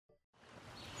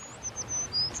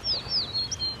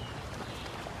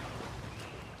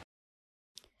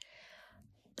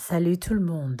Salut tout le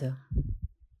monde.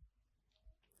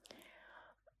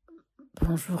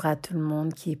 Bonjour à tout le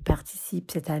monde qui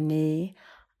participe cette année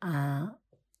à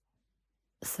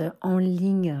ce en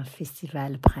ligne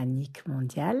festival pranique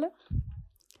mondial.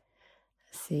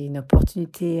 C'est une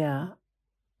opportunité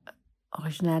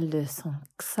originale de son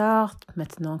sorte,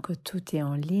 maintenant que tout est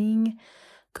en ligne,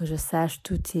 que je sache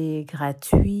tout est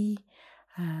gratuit,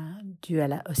 dû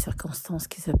aux circonstances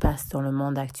qui se passent dans le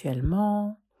monde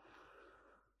actuellement.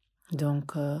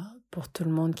 Donc, pour tout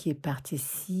le monde qui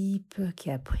participe, qui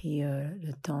a pris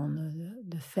le temps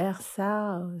de faire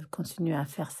ça, continue à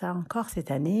faire ça encore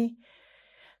cette année,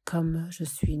 comme je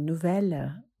suis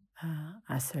nouvelle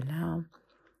à cela,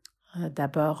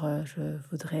 d'abord, je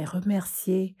voudrais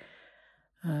remercier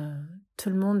tout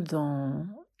le monde dans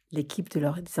l'équipe des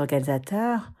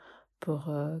organisateurs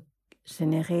pour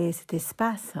générer cet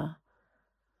espace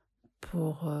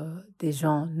pour des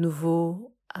gens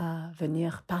nouveaux à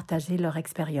venir partager leur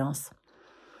expérience.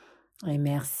 Et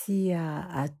merci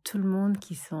à tout le monde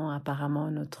qui sont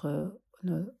apparemment nos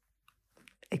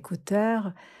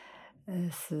écouteurs.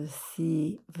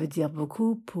 Ceci veut dire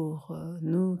beaucoup pour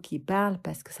nous qui parlent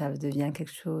parce que ça devient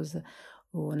quelque chose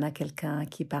où on a quelqu'un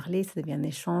qui parlait, ça devient un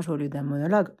échange au lieu d'un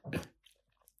monologue.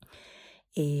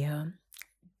 Et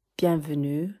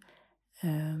bienvenue.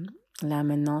 Là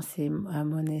maintenant c'est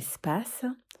mon espace.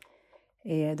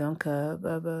 Et donc,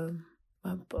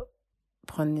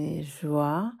 prenez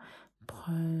joie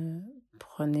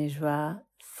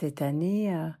cette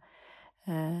année,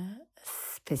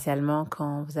 spécialement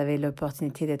quand vous avez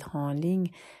l'opportunité d'être en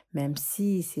ligne, même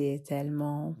si c'est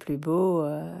tellement plus beau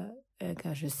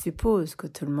que je suppose que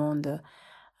tout le monde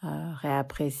aurait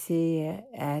apprécié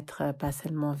être pas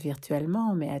seulement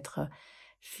virtuellement, mais être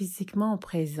physiquement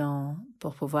présent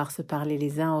pour pouvoir se parler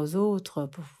les uns aux autres,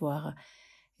 pour pouvoir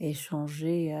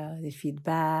échanger des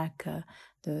feedbacks,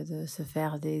 de se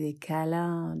faire des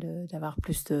câlins, d'avoir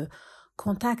plus de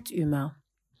contact humain.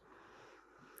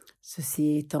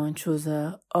 Ceci étant une chose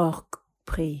hors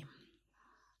prix.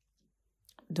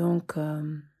 Donc,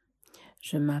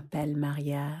 je m'appelle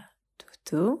Maria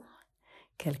Tutu.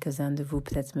 Quelques-uns de vous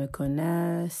peut-être me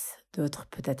connaissent, d'autres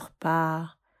peut-être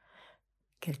pas.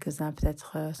 Quelques-uns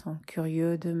peut-être sont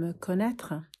curieux de me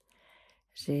connaître.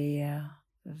 J'ai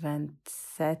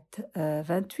 28,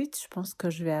 je pense que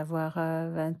je vais avoir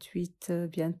 28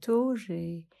 bientôt.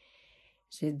 J'ai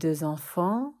 2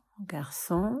 enfants,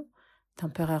 garçons.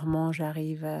 Temporairement,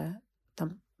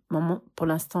 pour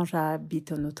l'instant,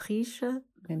 j'habite en Autriche,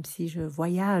 même si je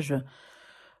voyage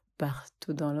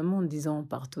partout dans le monde,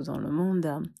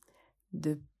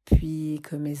 depuis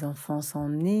que mes enfants sont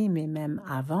nés, mais même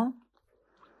avant.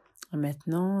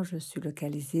 Maintenant, je suis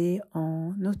localisée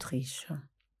en Autriche.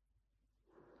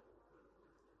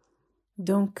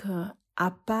 Donc,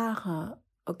 à part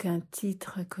aucun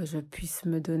titre que je puisse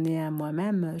me donner à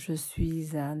moi-même, je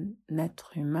suis un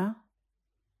être humain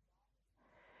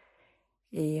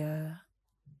et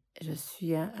je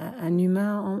suis un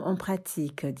humain en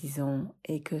pratique, disons,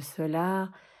 et que cela,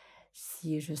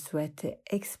 si je souhaite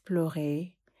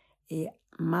explorer et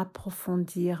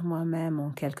m'approfondir moi-même en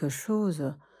quelque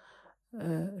chose,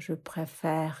 je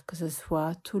préfère que ce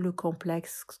soit tout le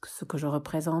complexe, ce que je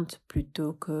représente,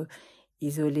 plutôt que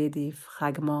isoler des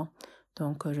fragments.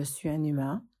 Donc, je suis un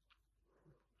humain,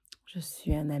 je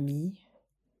suis un ami,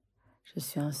 je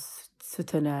suis un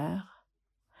souteneur.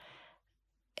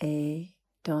 Et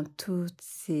dans toutes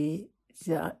ces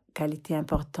qualités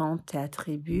importantes et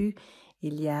attributs,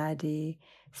 il y a des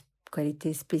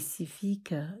qualités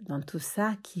spécifiques dans tout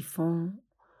ça qui font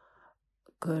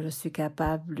que je suis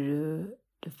capable de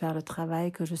faire le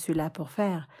travail que je suis là pour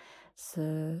faire.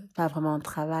 Pas vraiment un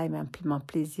travail, mais mon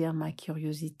plaisir, ma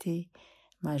curiosité,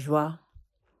 ma joie.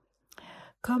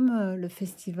 Comme le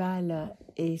festival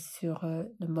est sur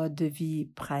le mode de vie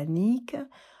pranique,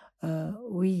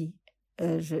 oui,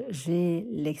 j'ai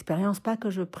l'expérience, pas que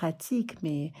je pratique,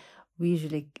 mais oui,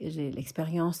 j'ai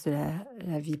l'expérience de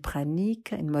la vie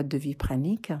pranique, une mode de vie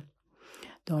pranique,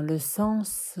 dans le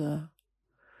sens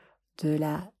de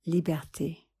la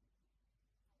liberté.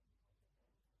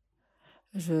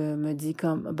 Je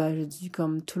dis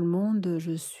comme tout le monde,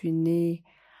 je suis née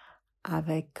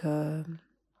avec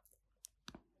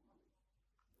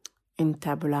une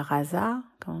tabula rasa,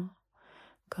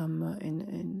 comme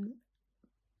une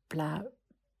plat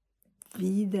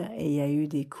vide, et il y a eu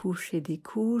des couches et des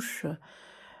couches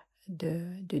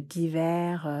de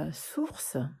diverses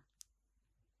sources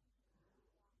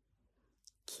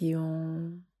qui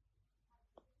ont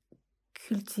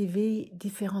cultivé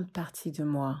différentes parties de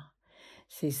moi.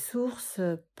 Ces sources,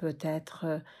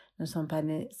 peut-être, ne sont pas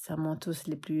nécessairement tous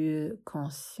les plus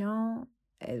conscients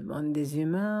on est des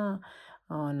humains,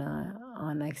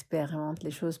 on expérimente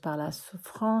les choses par la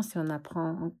souffrance et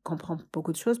on comprend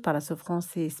beaucoup de choses par la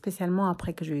souffrance. Et spécialement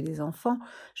après que j'ai eu des enfants,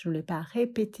 je ne voulais pas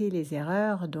répéter les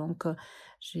erreurs. Donc,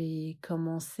 j'ai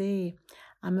commencé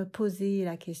à me poser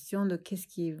la question de qu'est-ce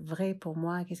qui est vrai pour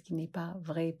moi, qu'est-ce qui n'est pas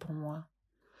vrai pour moi.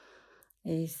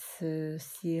 Et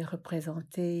ceci est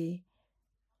représenté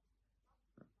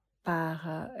par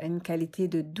une qualité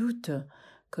de doute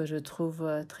que je trouve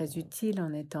très utile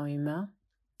en étant humain.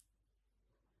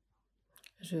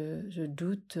 Je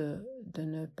doute de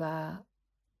ne pas,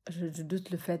 je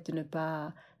doute le fait de ne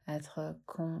pas être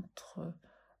contre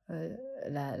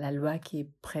la loi qui est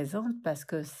présente parce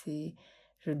que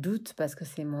je doute parce que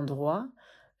c'est mon droit,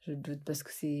 je doute parce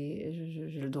que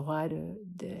j'ai le droit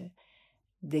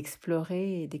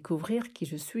d'explorer et découvrir qui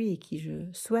je suis et qui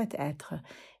je souhaite être,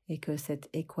 et que cette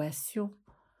équation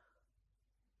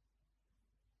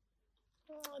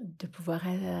de pouvoir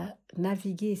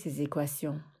naviguer ces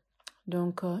équations.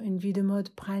 Donc, une vie de mode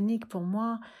pranique pour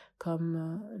moi,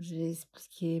 comme j'ai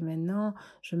expliqué maintenant,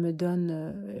 je me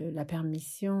donne la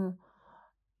permission,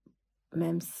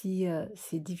 même si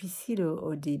c'est difficile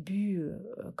au début,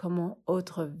 comment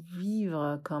autre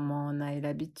vivre, comment on a eu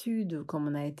l'habitude, comme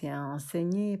on a été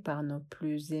enseigné par nos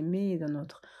plus aimés dans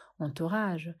notre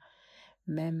entourage,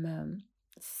 même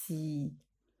si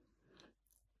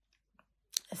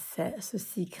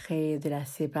ceci crée de la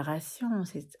séparation,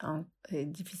 c'est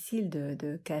difficile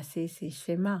de casser ces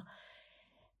schémas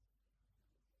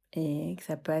et que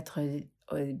ça peut être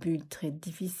au début très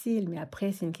difficile, mais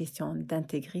après c'est une question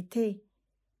d'intégrité.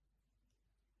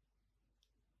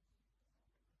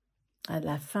 À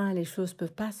la fin, les choses ne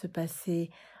peuvent pas se passer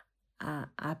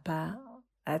à pas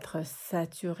être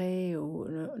saturé ou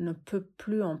ne peut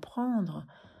plus en prendre,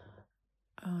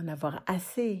 en avoir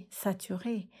assez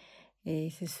saturé.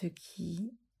 Et c'est ce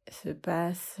qui se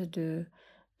passe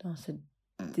dans cette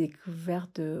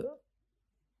découverte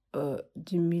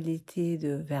d'humilité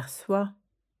vers soi.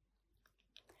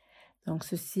 Donc,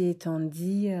 ceci étant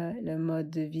dit, le mode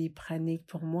de vie pranique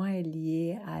pour moi est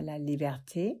lié à la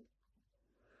liberté.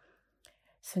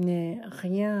 Ce n'est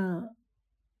rien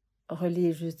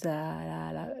relié juste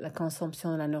à la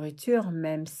consommation de la nourriture,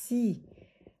 même si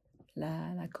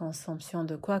la consommation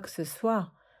de quoi que ce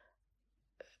soit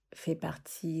fait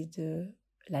partie de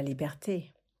la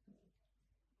liberté.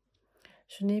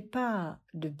 Je n'ai pas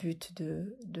de but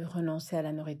de renoncer à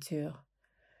la nourriture,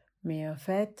 mais en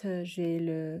fait, j'ai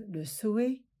le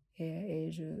souhait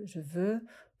et je veux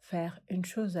faire une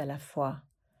chose à la fois.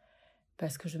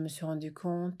 Parce que je me suis rendu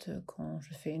compte, quand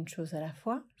je fais une chose à la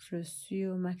fois, je suis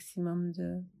au maximum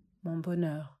de mon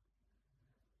bonheur.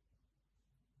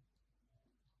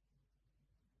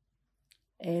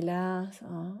 Et là,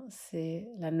 c'est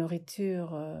la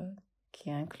nourriture qui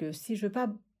est inclue aussi. Je ne veux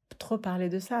pas trop parler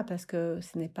de ça parce que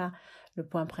ce n'est pas le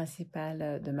point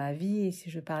principal de ma vie. Et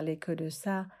si je parlais que de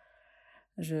ça,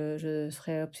 je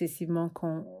serais obsessivement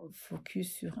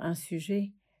focus sur un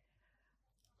sujet.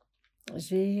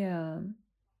 J'ai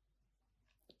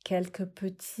quelques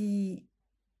petits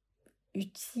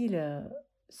utiles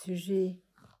sujets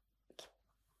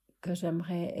que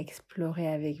j'aimerais explorer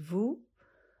avec vous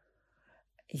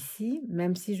ici,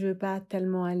 même si je ne veux pas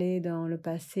tellement aller dans le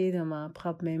passé, dans ma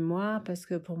propre mémoire, parce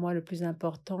que pour moi, le plus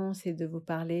important, c'est de vous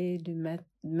parler du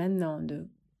maintenant, de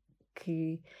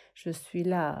qui je suis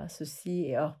là. Ceci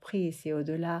est hors prix, c'est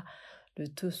au-delà de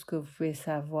tout ce que vous pouvez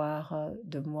savoir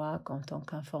de moi en tant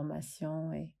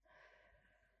qu'information.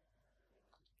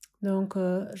 Donc,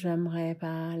 j'aimerais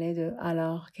parler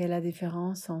alors, quelle est la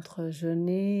différence entre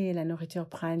jeûner et la nourriture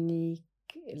pranique?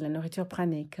 La nourriture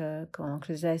pranique, donc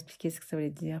j'ai déjà expliqué ce que ça voulait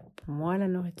dire pour moi, la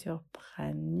nourriture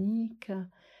pranique.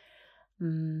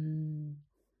 Le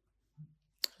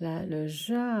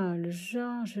jeûne,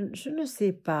 je ne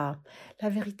sais pas. La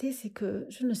vérité, c'est que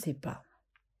je ne sais pas.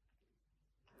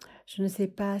 Je ne sais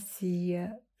pas si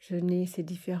jeûner, c'est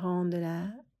différent de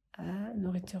la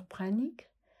nourriture pranique,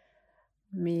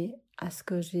 mais à ce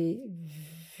que j'ai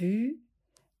vu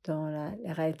dans la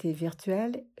réalité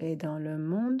virtuelle et dans le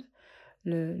monde,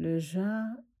 le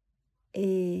jeûne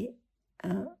est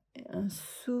un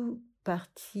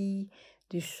sous-partie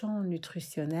du champ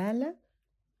nutritionnel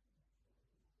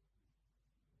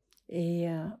et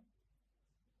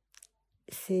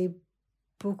c'est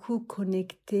beaucoup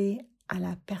connecté à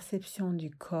la perception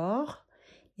du corps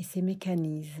et ses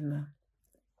mécanismes.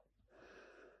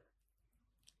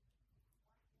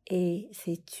 Et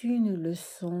c'est une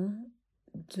leçon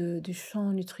du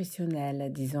champ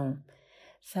nutritionnel, disons.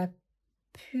 Ça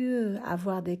peut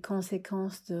avoir des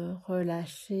conséquences de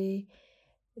relâcher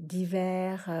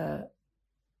divers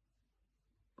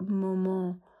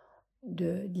moments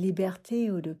de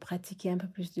liberté ou de pratiquer un peu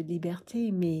plus de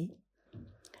liberté, mais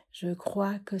je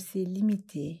crois que c'est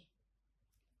limité.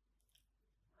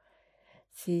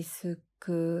 C'est ce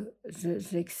que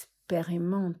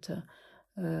j'expérimente.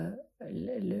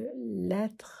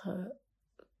 L'être,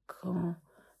 quand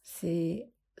c'est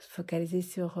focalisé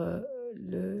sur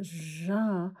le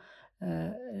genre,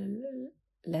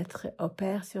 l'être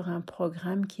opère sur un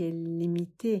programme qui est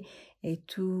limité, et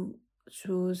toute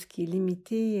chose qui est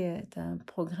limitée est un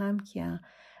programme qui a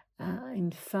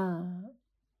une fin.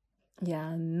 Il y a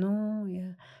un nom, il y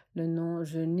a le nom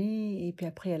je n'ai, et puis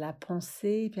après il y a la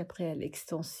pensée, et puis après il y a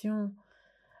l'extension.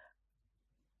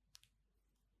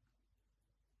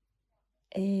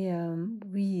 Et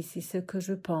oui, c'est ce que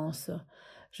je pense.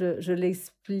 Je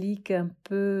l'explique un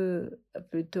peu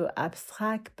plutôt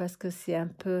abstract parce que c'est un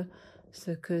peu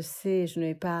ce que c'est. Je ne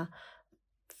vais pas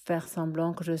faire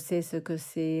semblant que je sais ce que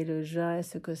c'est le jeûne et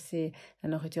ce que c'est la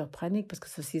nourriture pranique, parce que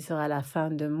ceci sera la fin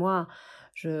de moi.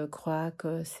 Je crois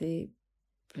que c'est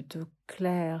plutôt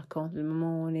clair quand le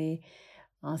moment où on est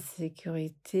en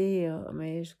sécurité,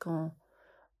 mais quand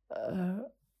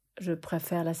je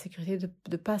préfère la sécurité de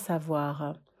ne pas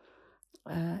savoir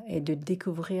et de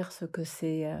découvrir ce que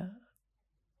c'est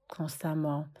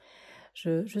constamment.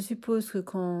 Je suppose que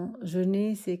quand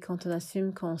jeûner, c'est quand on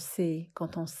assume qu'on sait,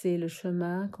 quand on sait le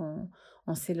chemin, quand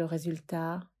on sait le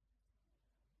résultat.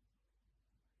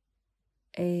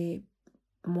 Et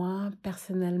moi,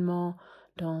 personnellement,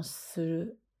 dans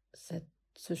ce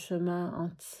chemin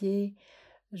entier,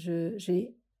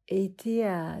 j'ai été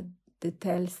à de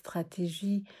telles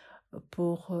stratégies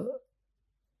pour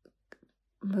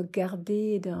me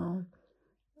garder dans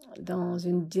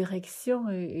une direction,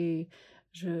 et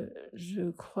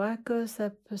je crois que ça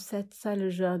peut être ça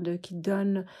le genre qui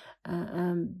donne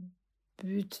un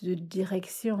but de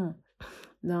direction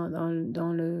dans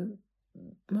le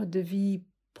mode de vie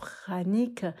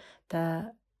pranique. Tu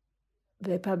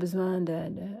n'avais pas besoin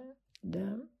d'un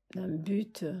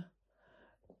but.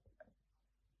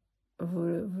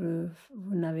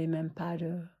 Vous n'avez même pas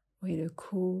de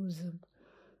cause.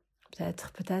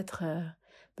 Peut-être,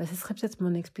 ce serait peut-être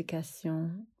mon explication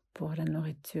pour la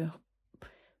nourriture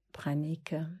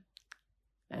pranique.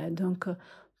 Donc,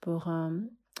 pour une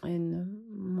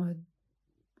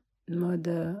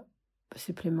mode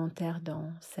supplémentaire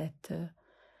dans cette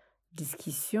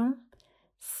discussion,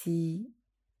 si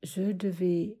je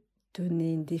devais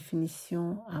donner une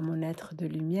définition à mon être de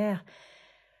lumière,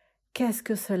 qu'est-ce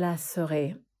que cela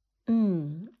serait?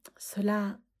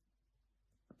 Cela,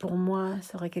 pour moi,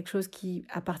 serait quelque chose qui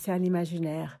appartient à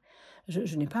l'imaginaire.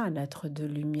 Je n'ai pas un être de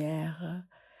lumière.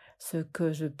 Ce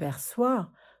que je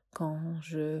perçois quand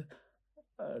je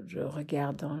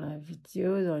regarde dans la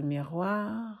vidéo, dans le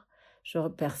miroir, je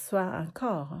perçois un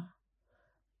corps.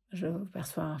 Je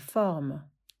perçois une forme.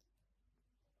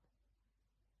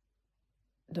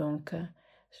 Donc,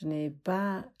 je n'ai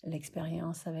pas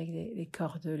l'expérience avec les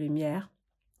corps de lumière.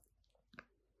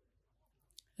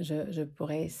 Je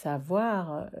pourrais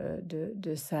savoir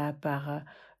de ça par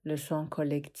le champ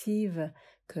collectif,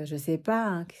 que je ne sais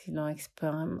pas s'ils l'ont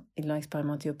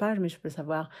expérimenté ou pas, mais je peux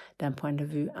savoir d'un point de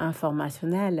vue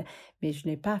informationnel, mais je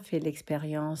n'ai pas fait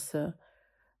l'expérience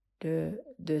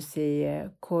de ces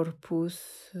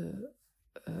corpus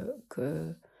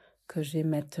que j'ai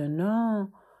maintenant,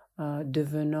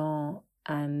 devenant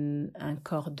un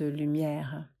corps de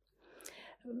lumière.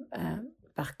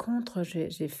 Par contre,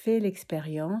 j'ai fait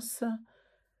l'expérience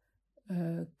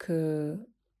que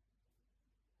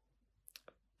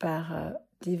par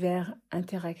diverses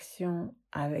interactions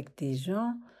avec des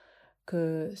gens,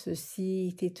 que ceci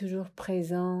était toujours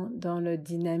présent dans le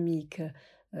dynamique.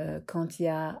 Quand il y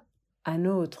a un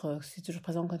autre, c'est toujours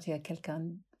présent quand il y a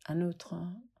un autre.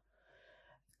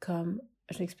 Comme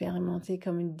je l'expérimentais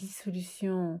comme une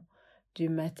dissolution du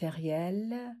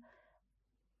matériel,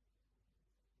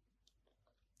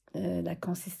 la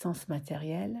consistance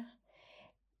matérielle,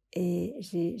 et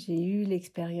j'ai eu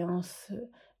l'expérience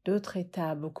d'autres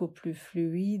états beaucoup plus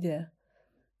fluides,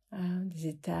 des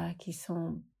états qui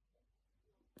sont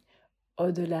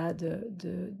au-delà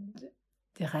des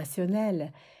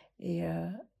rationnels, et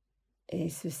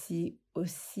ceci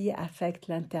aussi affecte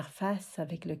l'interface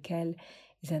avec laquelle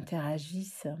ils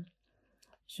interagissent.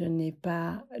 Je n'ai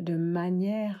pas de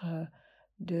manière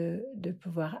de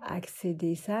pouvoir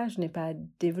accéder à ça. Je n'ai pas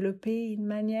développé une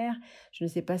manière. Je ne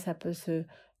sais pas si ça peut se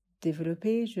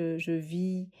développer. Je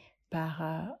vis par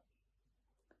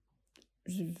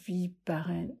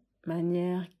une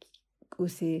manière où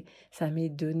ça m'est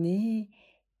donné,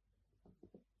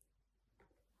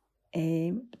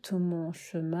 et tout mon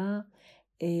chemin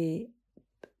est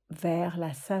vers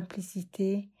la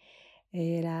simplicité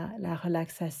et la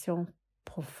relaxation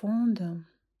profonde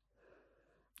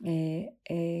et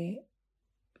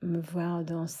me voir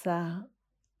dans ça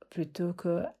plutôt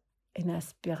qu'une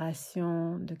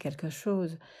aspiration de quelque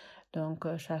chose. Donc,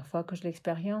 chaque fois que je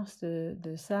l'expérience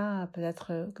de ça,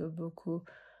 peut-être que beaucoup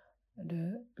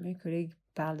de mes collègues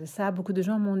parlent de ça. Beaucoup de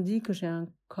gens m'ont dit que j'ai un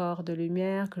corps de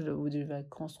lumière, que je vais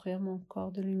construire mon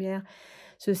corps de lumière.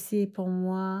 Ceci est pour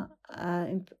moi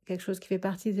quelque chose qui fait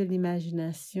partie de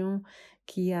l'imagination,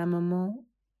 qui à un moment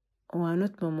ou à un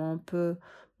autre moment peut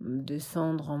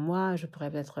descendre en moi. Je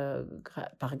pourrais peut-être,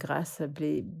 par grâce,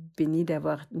 bénie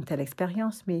d'avoir une telle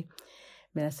expérience, mais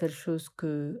la seule chose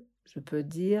que je peux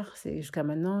dire, c'est que jusqu'à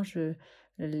maintenant, je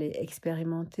l'ai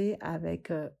expérimenté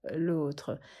avec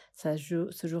l'autre. Ça a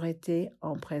toujours été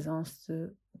en présence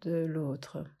de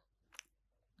l'autre.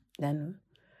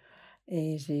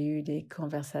 Et j'ai eu des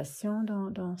conversations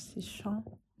dans ces champs.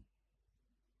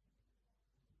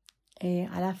 Et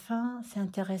à la fin, c'est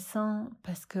intéressant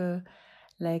parce que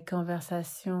les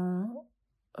conversations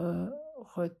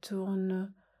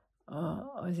retournent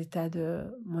aux états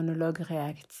de monologue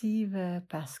réactive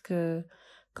parce que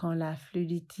quand la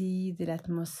fluidité de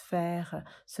l'atmosphère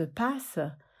se passe,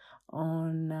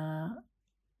 on n'a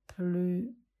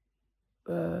plus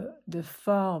de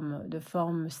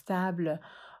forme stable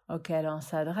auquel on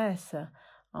s'adresse.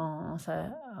 On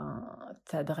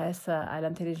s'adresse à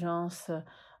l'intelligence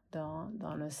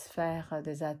dans la sphère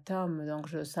des atomes. Donc,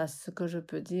 ça, ce que je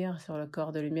peux dire sur le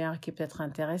corps de lumière qui est peut-être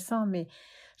intéressant, mais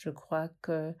je crois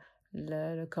que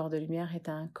le corps de lumière est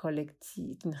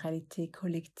une réalité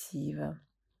collective.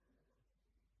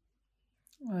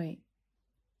 Oui,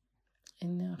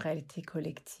 une réalité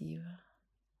collective.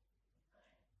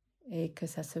 Et que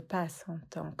ça se passe en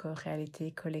tant que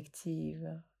réalité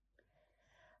collective.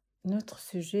 Notre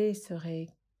sujet serait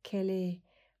quelle est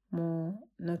mon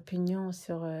opinion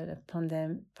sur la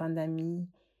pandémie,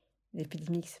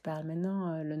 l'épidémie qui se parle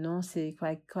maintenant. Le nom, c'est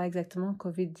quoi exactement?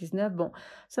 Covid-19. Bon,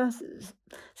 ça,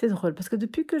 c'est drôle parce que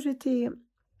depuis que j'étais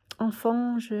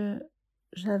enfant, je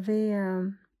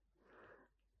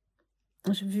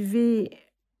vivais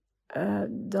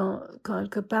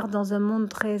quelque part dans un monde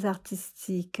très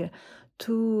artistique.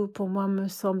 Tout, pour moi, me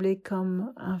semblait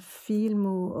comme un film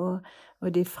ou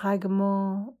des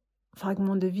fragments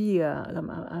de vie, comme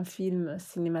un film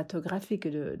cinématographique.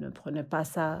 Ne prenez pas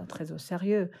ça très au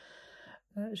sérieux.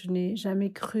 Je n'ai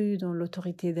jamais cru dans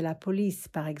l'autorité de la police,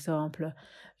 par exemple.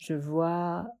 Je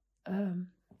vois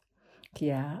qu'il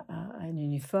y a un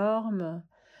uniforme,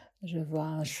 je vois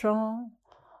un champ,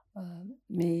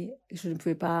 mais je ne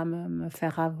pouvais pas me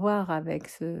faire avoir avec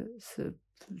ce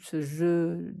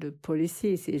jeu de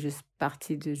policier. C'est juste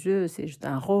partie du jeu, c'est juste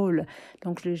un rôle.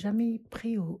 Donc, je ne l'ai jamais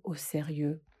pris au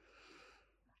sérieux.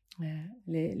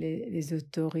 Les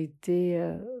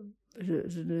autorités,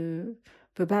 je ne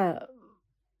peux pas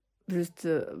juste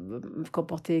me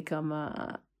comporter comme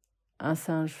un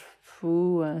singe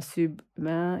fou, un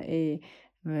subhumain et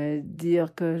me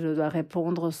dire que je dois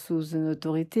répondre sous une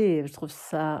autorité. Je trouve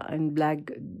ça une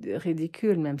blague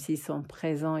ridicule, même s'ils sont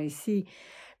présents ici,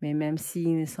 mais même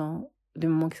s'ils sont, du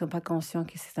moment qu'ils ne sont pas conscients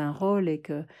que c'est un rôle et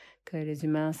que les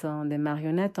humains sont des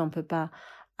marionnettes, on ne peut pas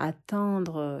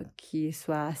attendre qu'ils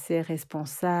soient assez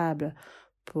responsables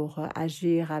pour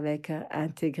agir avec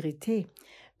intégrité.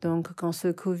 Donc, quand ce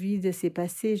Covid s'est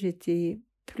passé, j'étais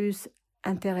plus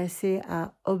intéressée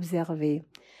à observer.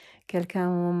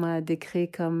 Quelqu'un m'a décrit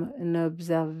comme une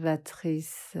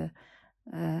observatrice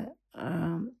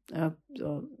dans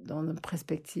une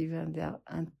perspective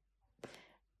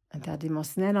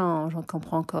interdimensionnelle. J'en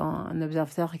comprends qu'un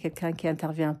observateur est quelqu'un qui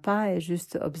n'intervient pas et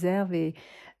juste observe et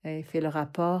fait le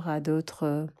rapport à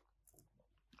d'autres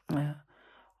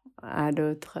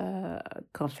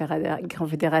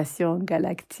confédérations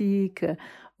galactiques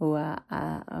ou à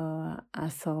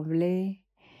assemblées,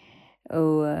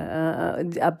 ou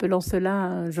appelons cela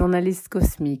un journaliste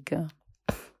cosmique,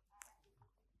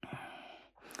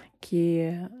 qui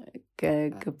est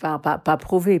pas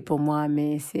prouvé pour moi,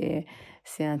 mais c'est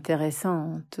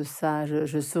intéressant tout ça.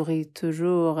 Je souris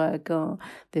toujours quand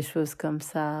des choses comme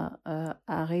ça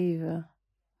arrivent.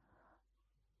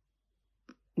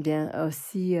 Bien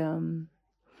aussi,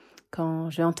 quand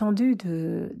j'ai entendu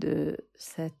de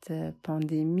cette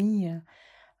pandémie,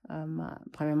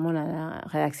 premièrement, la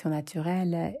réaction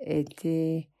naturelle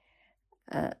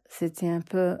c'était un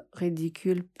peu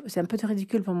ridicule. C'est un peu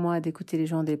ridicule pour moi d'écouter les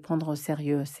gens, de les prendre au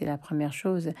sérieux. C'est la première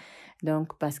chose.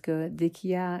 Donc, parce que dès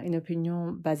qu'il y a une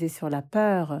opinion basée sur la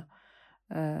peur,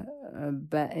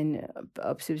 une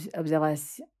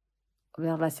observation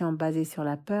basée sur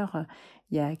la peur,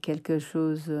 il y a quelque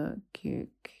chose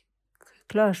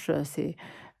cloche, c'est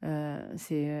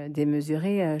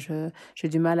démesuré. J'ai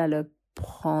du mal à le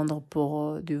prendre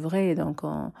pour du vrai. Donc,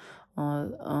 on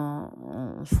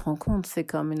se rend compte, c'est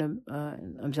comme une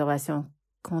observation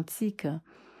quantique.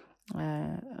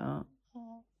 Euh,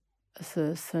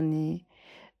 ce n'est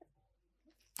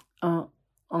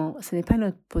ce n'est pas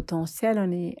notre potentiel,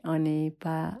 on n'est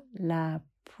pas là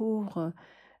pour.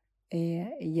 Et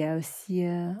il y a aussi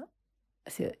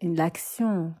c'est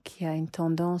l'action qui a une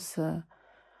tendance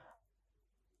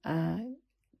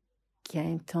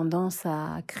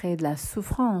à, créer de la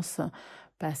souffrance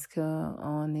parce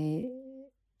qu'on est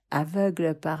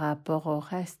aveugle par rapport au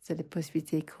reste des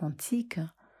possibilités quantiques.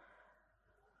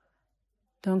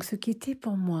 Donc, ce qui était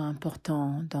pour moi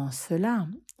important dans cela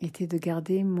était de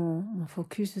garder mon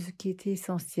focus sur ce qui était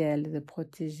essentiel, de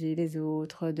protéger les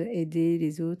autres, de aider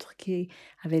les autres qui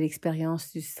avaient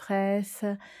l'expérience du stress,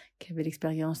 qui avaient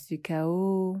l'expérience du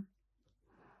chaos,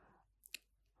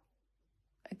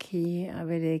 qui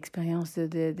avaient l'expérience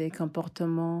des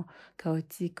comportements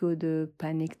chaotiques ou de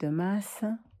panique de masse.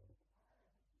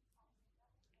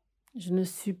 Je ne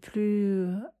suis plus...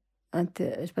 je ne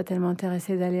suis pas tellement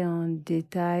intéressée d'aller en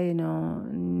détail,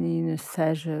 ni ne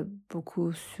sage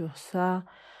beaucoup sur ça,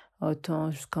 autant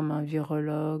juste comme un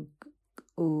virologue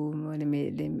ou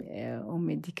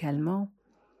médicalement.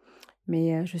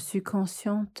 Mais je suis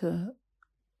consciente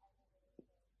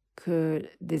que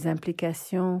des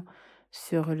implications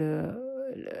sur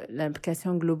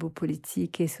l'implication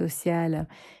globopolitique et sociale,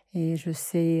 et je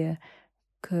sais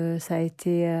que ça a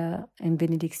été une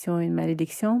bénédiction et une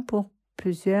malédiction pour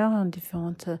plusieurs en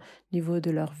différents niveaux de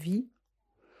leur vie.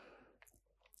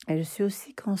 Et je suis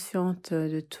aussi consciente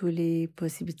de toutes les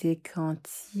possibilités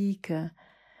quantiques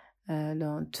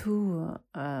dans tout,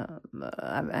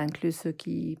 inclus ceux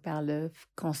qui parlent de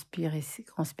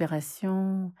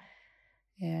conspiration.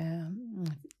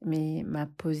 Mais ma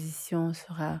position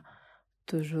sera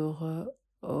toujours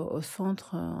au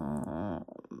centre,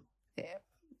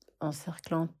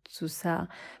 encerclant tout ça,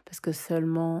 parce que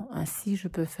seulement ainsi je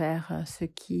peux faire ce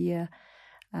qui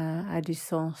a du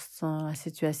sens dans la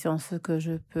situation, ce que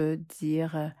je peux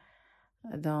dire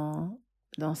dans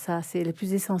ça. C'est le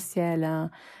plus essentiel,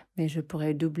 hein, mais je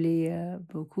pourrais doubler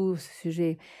beaucoup ce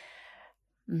sujet.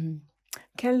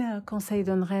 Quel conseil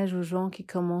donnerais-je aux gens qui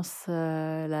commencent qui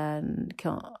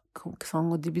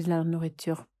sont au début de la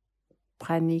nourriture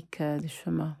pranique du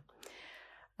chemin?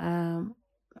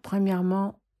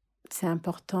 Premièrement, c'est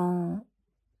important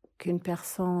qu'une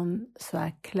personne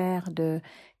soit claire de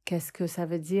qu'est-ce que ça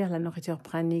veut dire la nourriture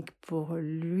pranique pour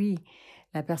lui.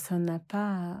 La personne n'a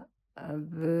pas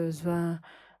besoin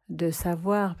de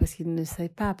savoir parce qu'il ne sait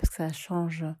pas, parce que ça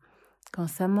change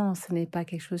constamment. Ce n'est pas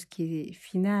quelque chose qui est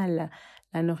final.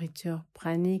 La nourriture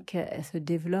pranique, elle se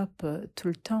développe tout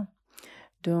le temps.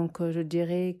 Donc, je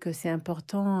dirais que c'est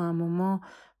important à un moment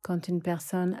quand une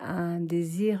personne a un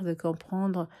désir de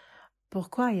comprendre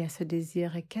pourquoi il y a ce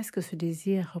désir et qu'est-ce que ce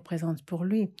désir représente pour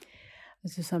lui.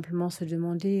 C'est simplement se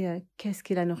demander qu'est-ce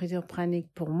qu'est la nourriture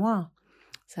pranique pour moi.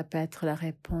 Ça peut être la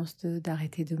réponse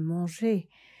d'arrêter de manger,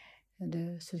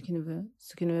 ce qui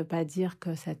ne veut pas dire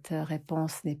que cette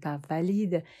réponse n'est pas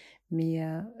valide, mais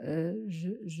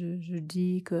je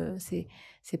dis que c'est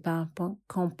pas un point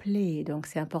complet. Donc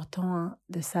c'est important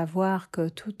de savoir que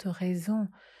toute raison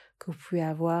que vous pouvez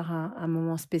avoir à un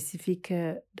moment spécifique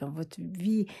dans votre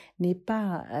vie n'est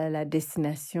pas la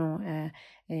destination,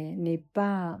 et n'est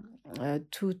pas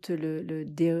tout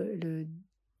le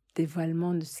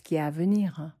dévoilement de ce qui est à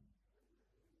venir.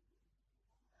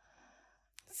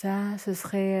 Ça, ce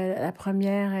serait la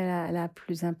première et la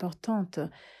plus importante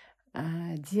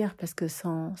à dire, parce que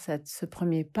sans ce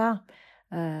premier pas,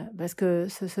 parce que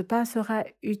ce pas sera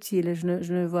utile.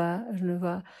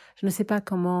 Je ne sais pas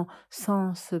comment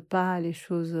sans ce pas les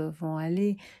choses vont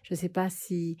aller. Je ne sais pas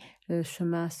si le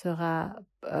chemin sera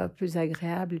plus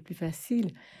agréable et plus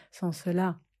facile sans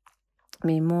cela.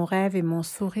 Mais mon rêve et mon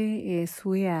souhait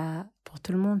pour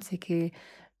tout le monde, c'est que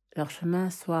leur chemin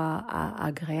soit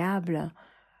agréable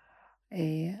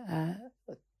et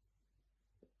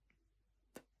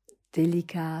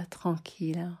délicat,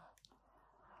 tranquille,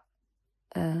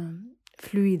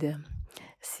 fluide.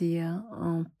 Si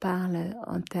on parle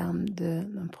en termes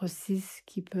d'un processus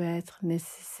qui peut être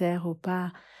nécessaire ou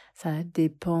pas, ça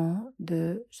dépend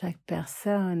de chaque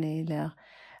personne et leur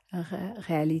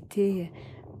réalité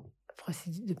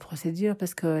de procédure,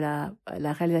 parce que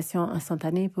la réalisation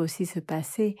instantanée peut aussi se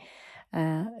passer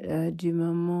du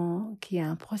moment qu'il y a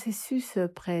un processus se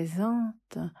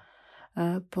présente.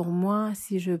 Pour moi,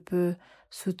 si je peux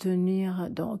soutenir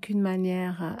d'aucune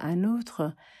manière à un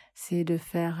autre, c'est de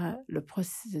faire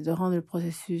de rendre le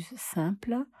processus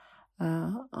simple,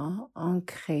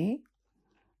 ancré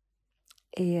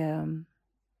et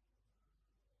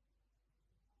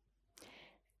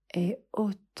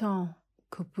autant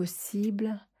que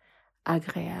possible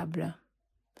agréable.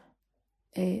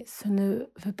 Et ce ne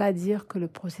veut pas dire que le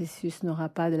processus ne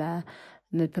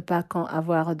peut pas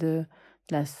avoir de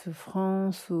la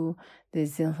souffrance ou des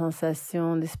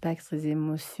sensations, des spectres, des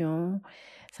émotions.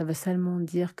 Ça veut seulement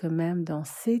dire que même dans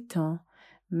ces temps,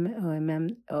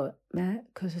 même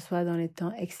que ce soit dans les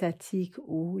temps extatiques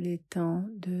ou les temps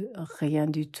de rien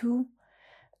du tout,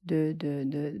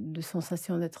 de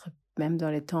sensation d'être, même dans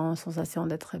les temps, sensation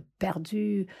d'être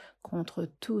perdu contre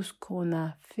tout ce qu'on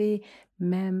a fait,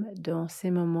 même dans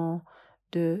ces moments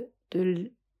que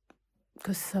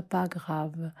ce soit pas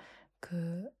grave,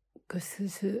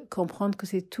 comprendre que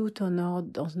c'est tout en ordre,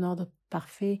 dans un ordre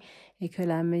parfait et que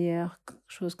la meilleure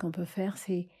chose qu'on peut faire,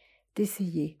 c'est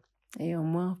d'essayer. Et au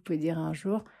moins, vous pouvez dire un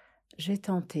jour, j'ai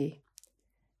tenté.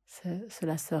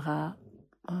 Cela sera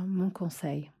mon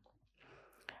conseil.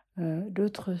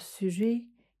 D'autres sujets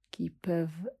qui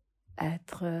peuvent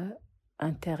être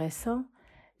intéressants,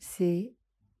 c'est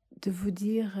de vous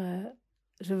dire,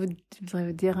 je voudrais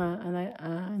vous dire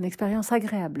une expérience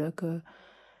agréable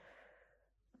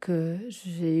que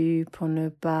j'ai eue pour ne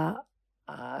pas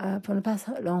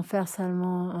en faire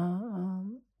seulement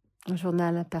un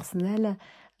journal personnel,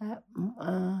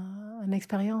 une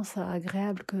expérience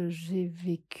agréable que j'ai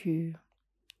vécue.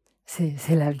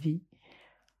 C'est la vie.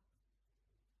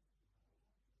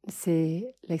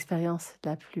 C'est l'expérience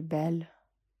la plus belle.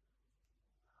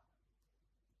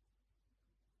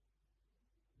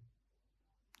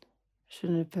 Je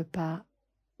ne peux pas...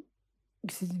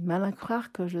 J'ai du mal à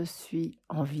croire que je suis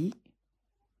en vie.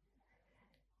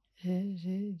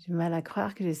 J'ai du mal à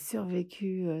croire que j'ai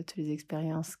survécu toutes les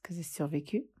expériences que j'ai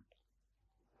survécues.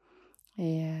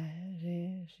 Et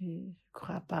je ne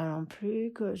crois pas non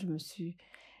plus que je me suis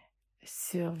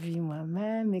survie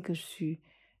moi-même et que je suis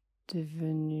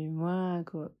devenue moi à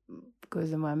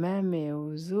cause de moi-même et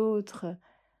aux autres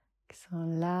qui sont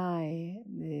là et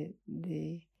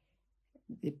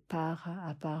des parts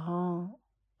apparents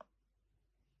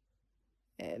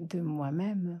de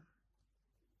moi-même.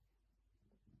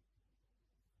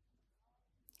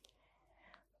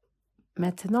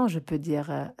 Maintenant, je peux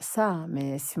dire ça,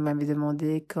 mais si vous m'avez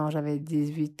demandé quand j'avais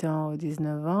 18 ans ou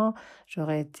 19 ans,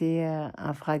 j'aurais été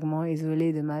un fragment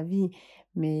isolé de ma vie.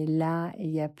 Mais là, il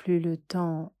n'y a plus le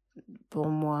temps pour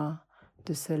moi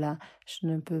de cela. Je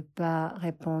ne peux pas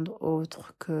répondre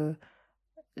autre que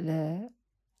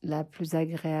la plus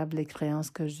agréable expérience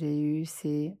que j'ai eue,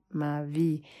 c'est ma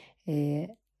vie. Et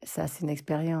ça, c'est une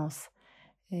expérience.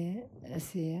 Et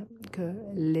c'est que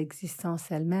l'existence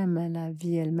elle-même, la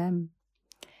vie elle-même,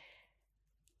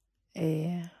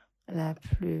 est la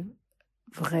plus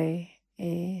vraie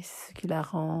et ce qui la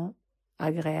rend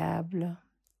agréable.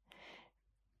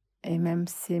 Et même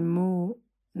ces mots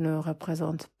ne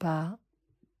représentent pas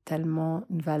tellement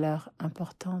une valeur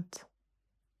importante.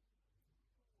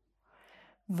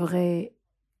 Vrai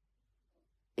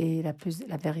est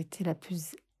la vérité la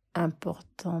plus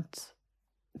importante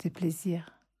des plaisirs,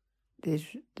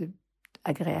 de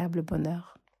agréable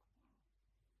bonheur.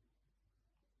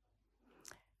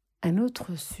 Un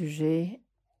autre sujet,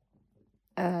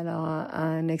 alors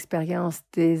une expérience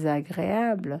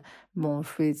désagréable, bon,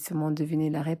 je vais sûrement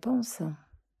deviner la réponse.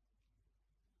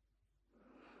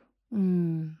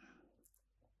 Le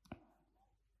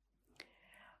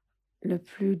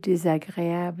plus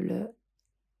désagréable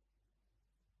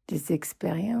des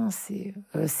expériences, c'est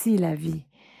aussi la vie.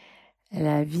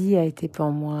 La vie a été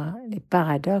pour moi les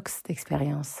paradoxes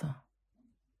d'expérience.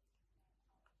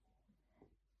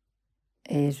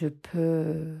 Et je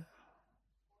peux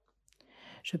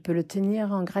le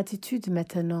tenir en gratitude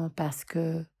maintenant parce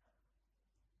que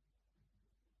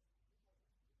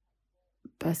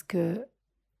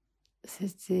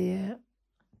c'était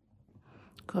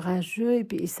courageux et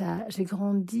puis j'ai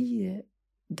grandi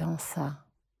dans ça.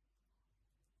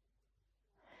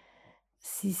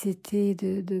 Si c'était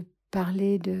de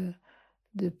parler de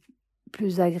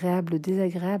plus agréable,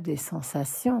 désagréable, des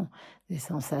sensations, des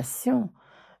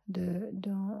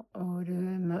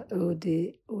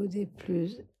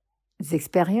plus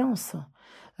expériences.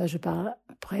 Je parle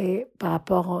après par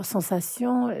rapport aux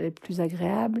sensations les plus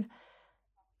agréables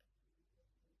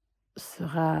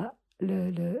sera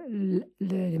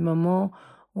le moment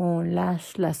où on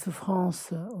lâche la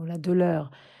souffrance ou la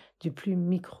douleur les plus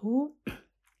micro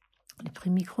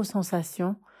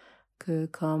sensations que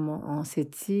comme on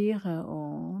s'étire,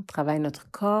 on travaille notre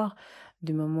corps,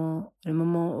 le moment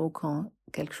où quand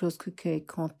quelque chose qui est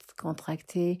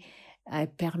contracté a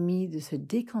permis de se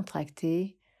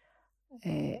décontracter,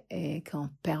 et qu'on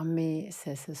permet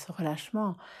ce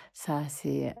relâchement, ça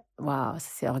c'est waouh,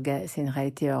 c'est une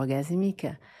réalité orgasmique.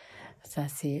 Ça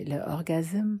c'est le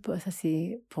orgasme, ça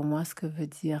c'est pour moi ce que veut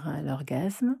dire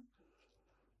l'orgasme.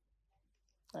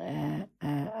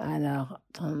 Alors,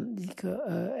 tandis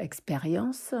que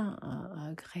expérience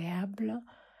agréable,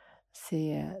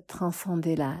 c'est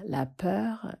transcender la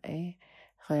peur et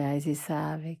réaliser ça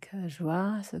avec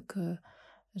joie, ce que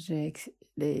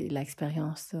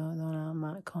l'expérience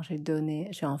quand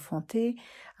j'ai enfanté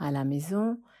à la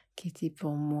maison, qui était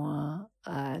pour moi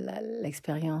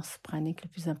l'expérience pranique le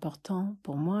plus important.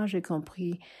 Pour moi, j'ai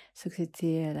compris ce que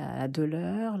c'était la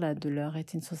douleur. La douleur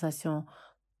est une sensation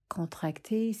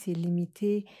contractée, c'est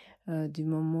limité du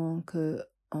moment que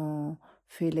on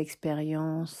fait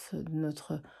l'expérience de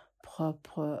notre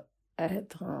propre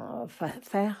être,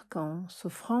 faire qu'en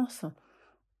souffrance.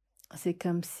 C'est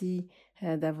comme si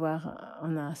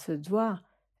on a ce doigt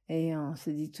et on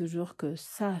se dit toujours que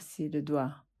ça c'est le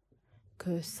doigt,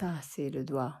 que ça c'est le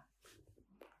doigt.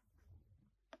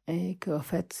 Et qu'en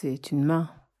fait c'est une main.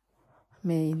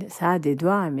 Mais ça a des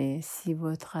doigts, mais si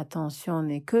votre attention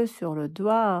n'est que sur le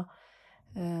doigt,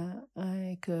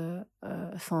 et que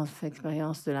sans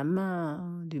expérience de la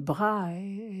main, du bras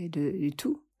et du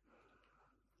tout,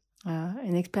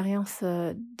 une expérience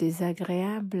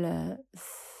désagréable,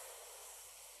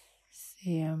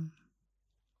 c'est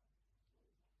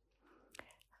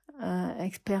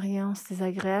expériences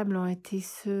désagréables ont été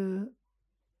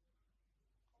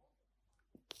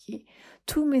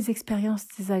tous mes expériences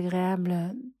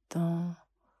désagréables dans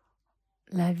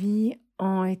la vie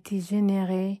ont été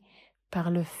générées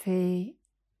par le fait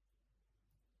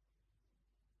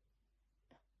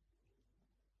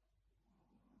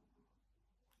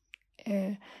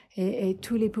et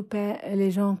tous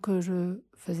les gens que je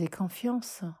faisais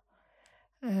confiance,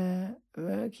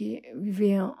 qui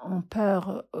vivaient en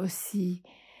peur aussi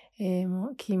et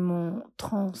qui m'ont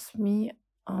transmis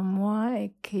en moi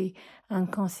et qui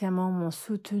inconsciemment m'ont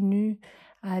soutenu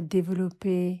à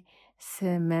développer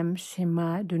ce même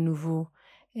schéma de nouveau.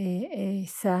 Et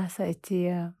ça a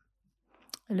été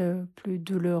le plus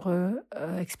douloureux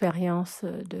expérience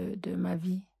de ma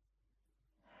vie.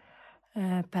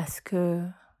 Parce que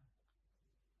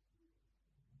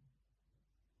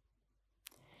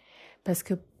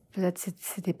peut-être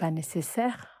c'était pas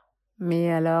nécessaire,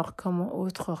 mais alors comment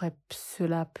autre aurait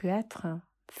cela pu être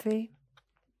fait?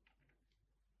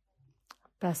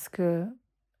 Parce que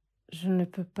je ne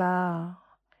peux pas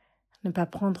ne pas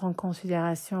prendre en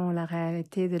considération la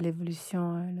réalité de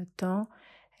l'évolution, le temps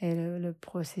et le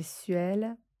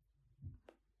processuel.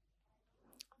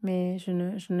 Mais je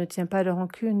ne tiens pas de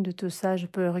rancune de tout ça. Je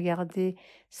peux regarder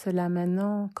cela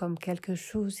maintenant comme quelque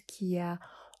chose qui a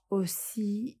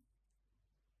aussi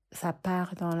sa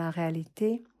part dans la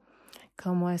réalité.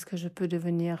 Comment est-ce que je peux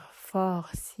devenir fort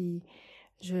si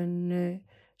je n'ai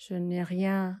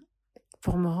rien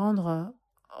pour me rendre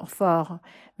fort?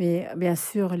 Mais bien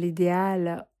sûr,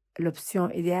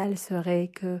 l'option idéale serait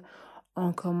que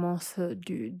on commence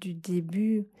du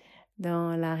début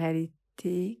dans la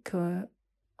réalité, qu'on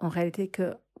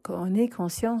ait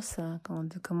conscience, qu'on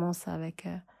commence avec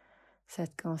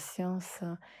cette conscience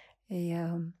et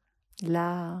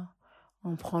là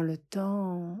on prend le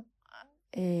temps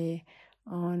et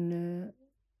on ne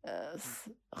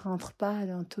rentre pas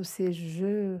dans tous ces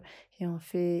jeux et on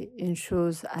fait une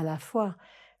chose à la fois.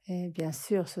 Et bien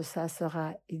sûr, ça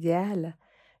sera idéal,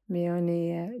 mais on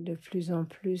est de plus en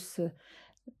plus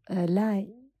là,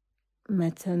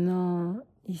 maintenant,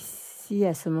 ici,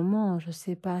 à ce moment. Je ne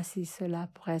sais pas si cela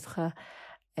pourrait être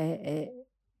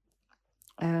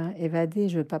évadé.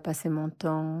 Je ne veux pas passer mon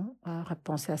temps à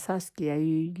repenser à ça. Ce qui a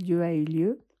eu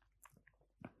lieu.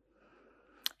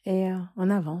 Et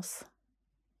on avance.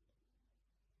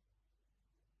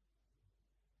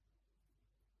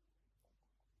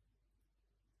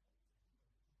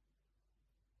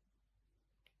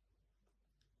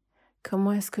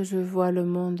 Comment est-ce que je vois le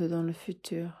monde dans le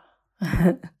futur?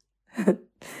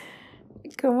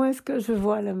 Comment est-ce que je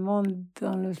vois le monde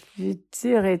dans le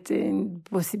futur est une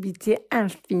possibilité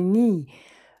infinie.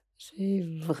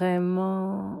 J'aime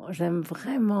vraiment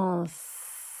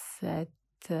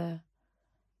cette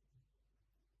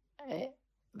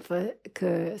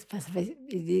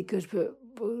l'idée que je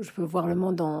peux voir le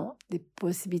monde dans des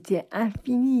possibilités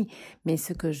infinies. Mais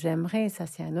ce que j'aimerais, ça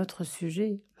c'est un autre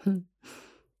sujet.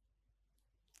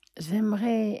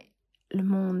 J'aimerais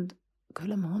que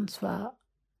le monde soit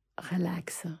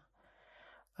relax,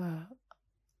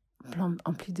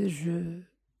 empli de jeu,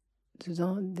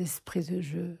 d'esprit de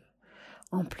jeu,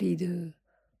 empli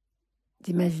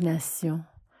d'imagination.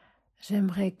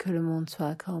 J'aimerais que le monde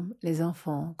soit comme les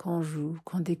enfants, qu'on joue,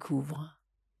 qu'on découvre,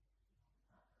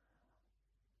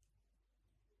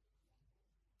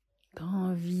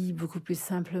 qu'on vit beaucoup plus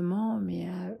simplement, mais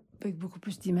avec beaucoup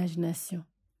plus d'imagination.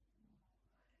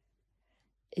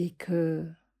 Et que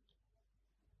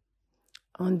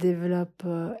on développe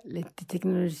des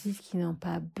technologies qui n'ont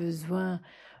pas besoin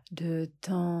de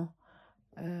temps,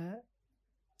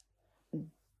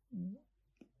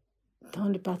 tant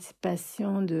de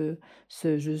participation de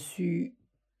ce je suis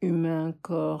humain,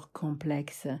 corps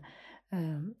complexe.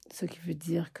 Ce qui veut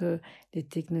dire que les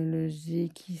technologies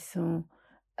qui sont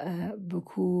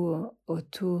beaucoup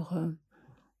autour,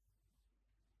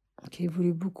 qui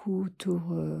évoluent beaucoup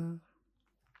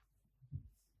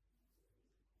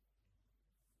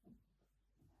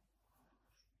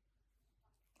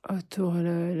autour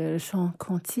le champ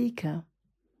quantique,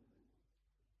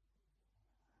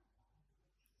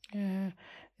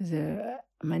 de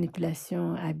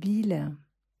manipulation habile,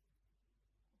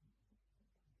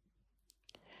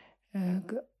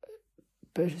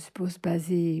 je suppose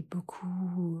basée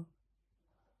beaucoup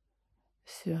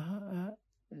sur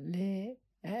les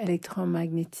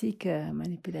électromagnétiques,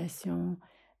 manipulation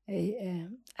et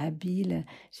habile.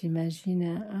 J'imagine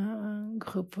un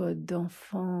groupe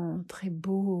d'enfants très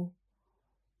beaux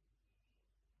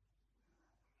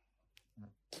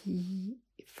qui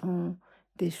font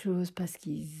des choses parce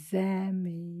qu'ils aiment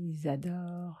et ils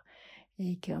adorent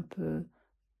et qu'on peut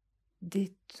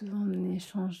détourner,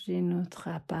 changer notre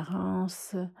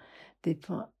apparence,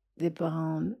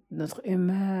 dépendant notre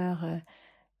humeur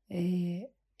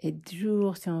et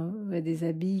toujours, si on veut des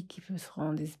habits qui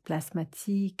seront des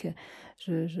plasmatiques,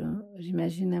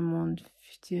 j'imagine un monde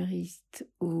futuriste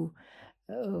où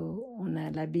on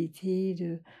a l'habilité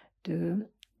de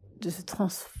se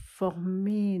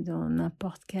transformer dans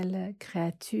n'importe quelle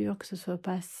créature, que ce soit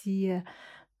pas si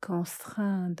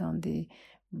contraint dans des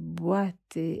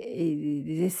boîtes et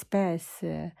des espèces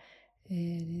et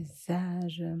des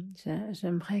âges.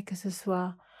 J'aimerais que ce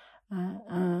soit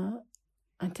un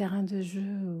terrain de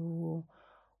jeu où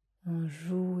on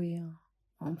joue et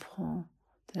on prend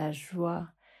de la joie.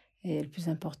 Et le plus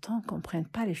important, qu'on ne prenne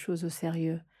pas les choses au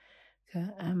sérieux.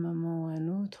 Qu'à un moment ou à un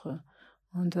autre,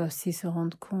 on doit aussi se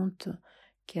rendre compte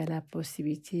qu'il y a la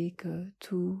possibilité que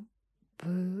tout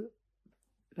peut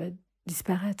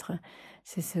disparaître.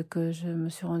 C'est ce que je me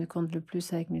suis rendu compte le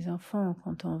plus avec mes enfants.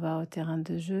 Quand on va au terrain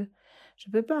de jeu, je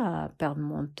ne peux pas perdre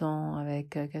mon temps avec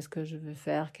qu'est-ce que je veux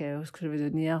faire, où est-ce que je veux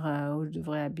devenir, où je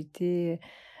devrais habiter.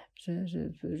 Je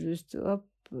peux juste, hop,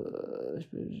 je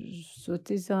peux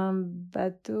sauter sur un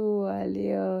bateau,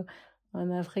 aller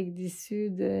en Afrique du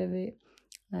Sud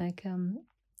avec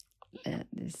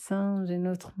des singes et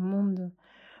notre monde.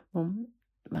 Bon,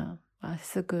 ben, voilà,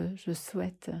 c'est ce que je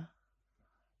souhaite,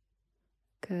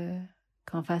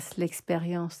 qu'on fasse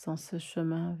l'expérience dans ce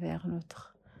chemin vers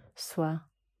notre soi,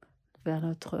 vers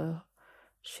notre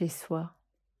chez-soi.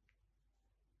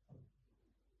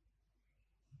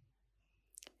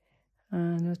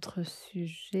 Un autre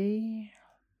sujet,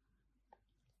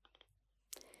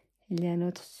 il y a un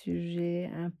autre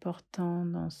sujet important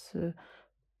dans ce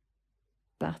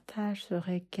partage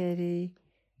serait quel est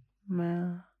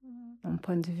mon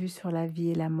point de vue sur la vie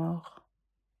et la mort.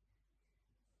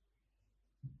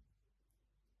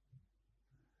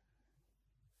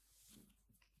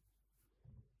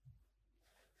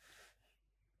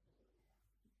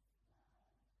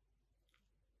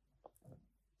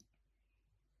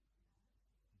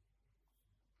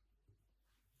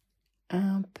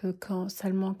 Un peu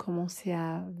seulement commencer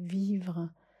à vivre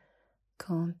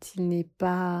quand il n'est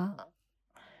pas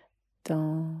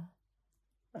dans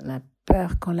la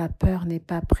peur, quand la peur n'est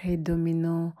pas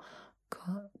prédominant,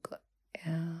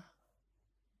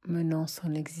 menant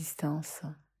son existence.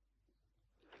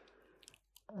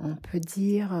 On peut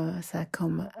dire ça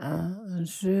comme un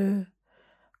jeu.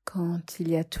 Quand il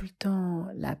y a tout le temps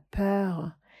la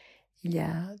peur, il y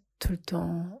a tout le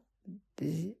temps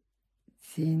des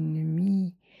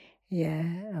ennemis, il y a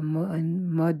un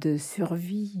mode de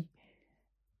survie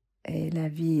et la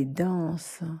vie est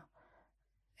dense.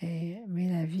 Mais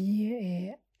la vie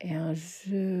est un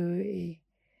jeu et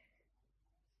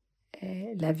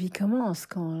la vie commence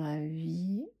quand la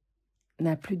vie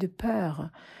n'a plus de peur,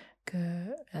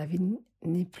 que la vie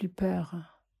n'est plus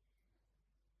peur.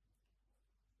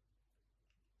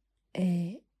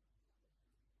 Et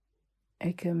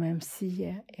que même s'il y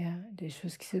a des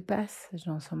choses qui se passent, les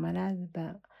gens sont malades,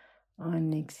 ben,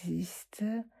 on existe,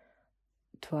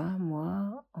 toi,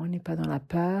 moi, on n'est pas dans la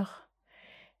peur.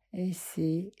 Et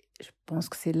je pense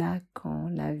que c'est là quand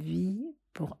la vie,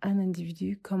 pour un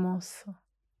individu, commence.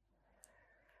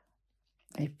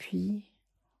 Et puis,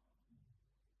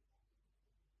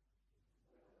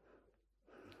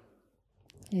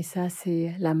 et ça,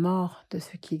 c'est la mort de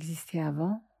ce qui existait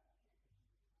avant.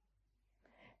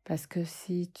 Parce que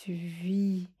si tu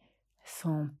vis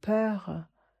sans peur,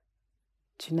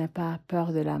 tu n'as pas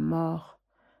peur de la mort.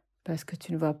 Parce que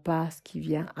tu ne vois pas ce qui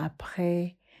vient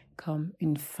après comme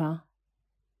une fin.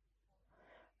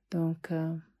 Donc,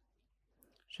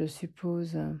 je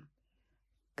suppose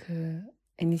que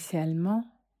initialement,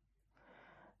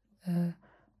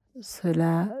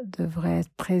 cela devrait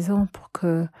être présent pour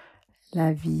que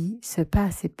la vie se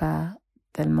passe et pas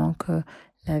tellement que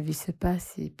la vie se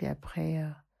passe et puis après,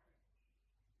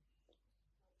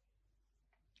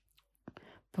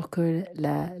 pour que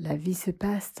la vie se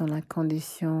passe dans la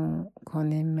condition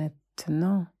qu'on est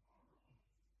maintenant,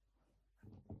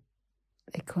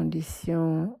 les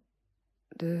conditions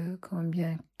de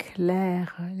combien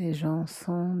clairs les gens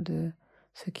sont de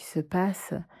ce qui se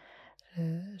passe.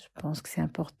 Je pense que c'est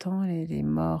important, les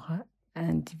morts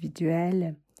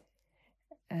individuelles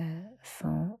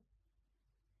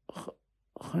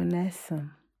renaissent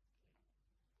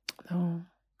dans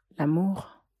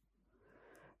l'amour,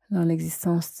 dans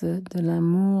l'existence de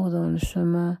l'amour, dans le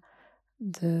chemin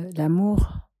de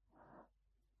l'amour,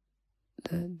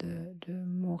 de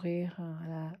mourir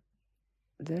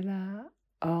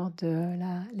hors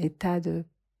de l'état de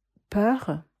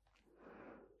peur.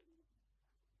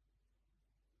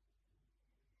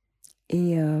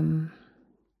 Et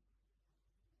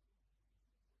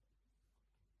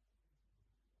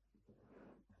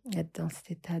être dans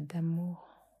cet état d'amour.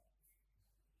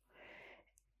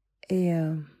 Et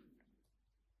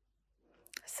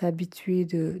s'habituer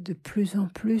de plus en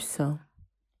plus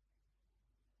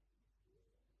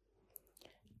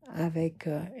avec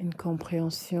une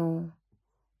compréhension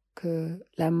que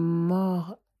la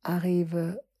mort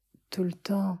arrive tout le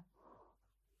temps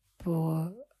pour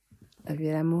la vie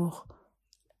et l'amour,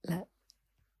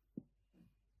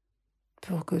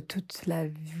 pour que toute la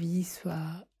vie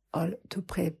soit tout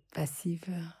près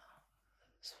passive.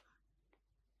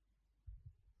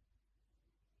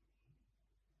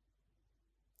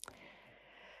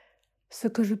 Ce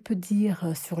que je peux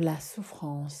dire sur la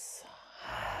souffrance.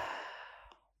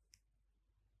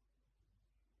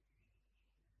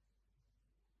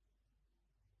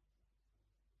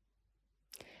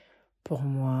 Pour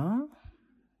moi,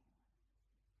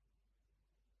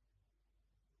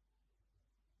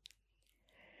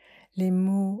 les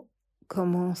mots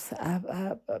commencent à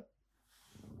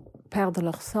perdre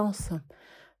leur sens.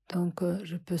 Donc,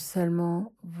 je peux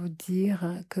seulement vous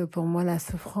dire que pour moi, la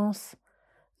souffrance,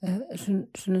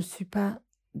 je ne suis pas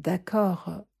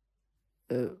d'accord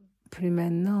plus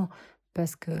maintenant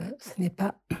parce que ce n'est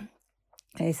pas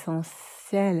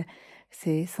essentiel.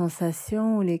 Ces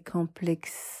sensations, les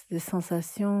complexes de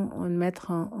sensations, on le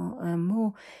mettre en un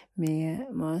mot. Mais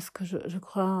moi, ce que je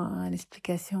crois à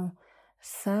l'explication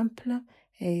simple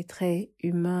et très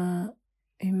humain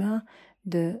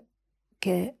de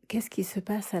qu'est-ce qui se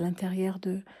passe à l'intérieur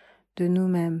de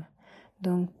nous-mêmes.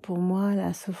 Donc, pour moi,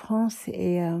 la souffrance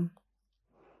est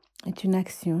une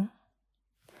action,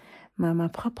 ma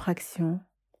propre action.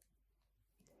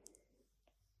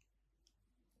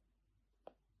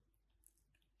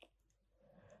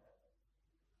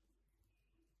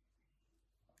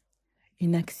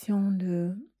 Une action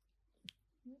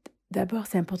D'abord,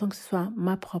 c'est important que ce soit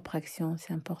ma propre action.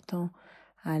 C'est important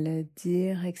à le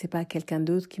dire et que c'est pas quelqu'un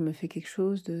d'autre qui me fait quelque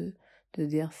chose, de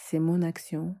dire c'est mon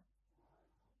action.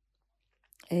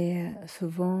 Et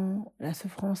souvent, la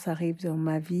souffrance arrive dans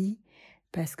ma vie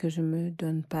parce que je me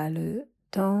donne pas le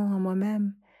temps à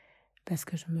moi-même, parce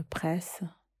que je me presse,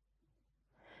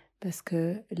 parce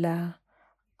que là,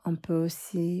 on peut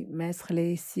aussi mettre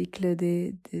les cycles des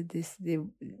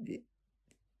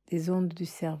ondes du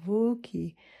cerveau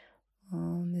qui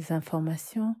ont des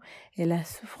informations. Et la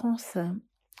souffrance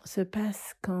se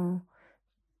passe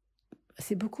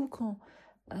c'est beaucoup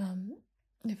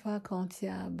des fois quand il y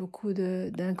a beaucoup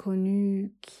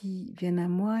d'inconnus qui viennent à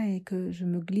moi et que je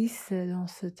me glisse dans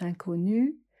cet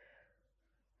inconnu,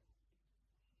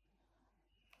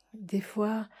 des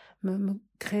fois me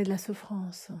crée de la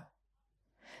souffrance.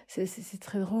 C'est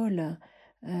très drôle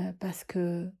parce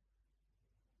que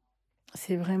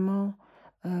c'est vraiment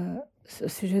ce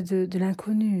sujet de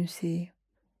l'inconnu. C'est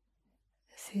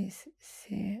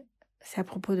à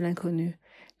propos de l'inconnu.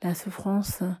 La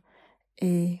souffrance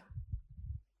est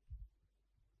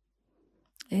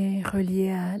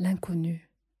reliée à l'inconnu.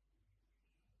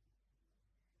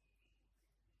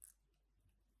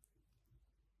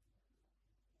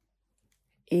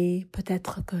 Et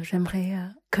peut-être que j'aimerais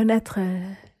connaître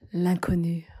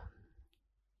l'inconnu.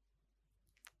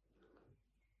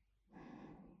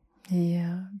 Et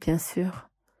bien sûr,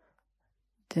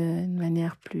 d'une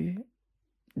manière plus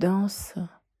dense,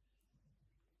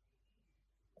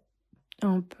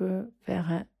 on peut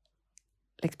faire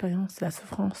l'expérience de la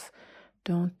souffrance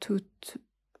dans toute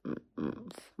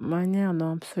manière,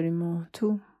 dans absolument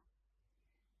tout.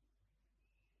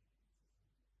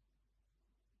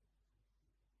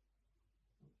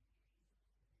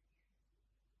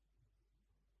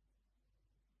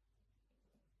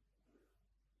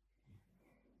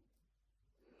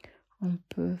 On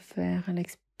peut faire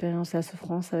l'expérience de la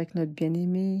souffrance avec notre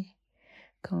bien-aimé,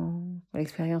 quand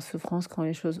l'expérience souffrance, quand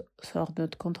les choses sortent de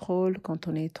notre contrôle, quand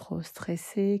on est trop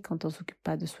stressé, quand on ne s'occupe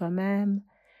pas de soi-même.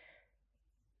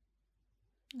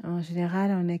 En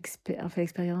général, on fait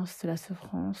l'expérience de la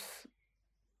souffrance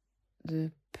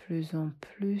de plus en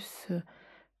plus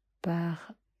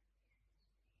par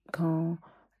quand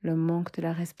le manque de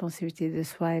la responsabilité de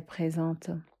soi est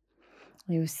présente.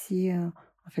 Et aussi, on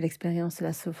fait l'expérience de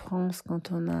la souffrance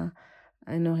quand on a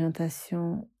une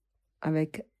orientation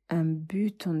avec un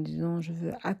but en disant je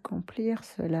veux accomplir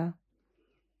cela.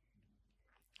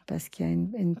 Parce qu'il y a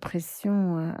une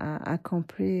pression à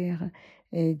accomplir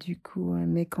et du coup un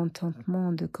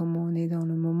mécontentement de comment on est dans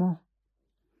le moment.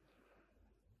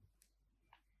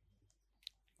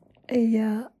 Et il y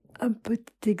a un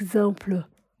petit exemple.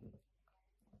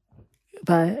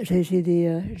 J'ai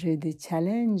des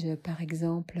challenges, par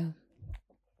exemple,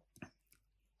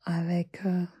 avec...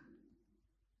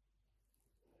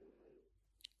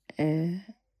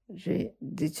 j'ai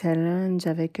des challenges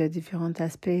avec différents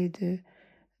aspects de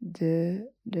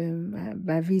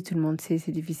ma vie. Tout le monde sait que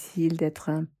c'est difficile d'être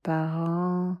un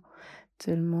parent. Tout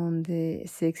le monde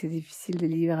sait que c'est difficile de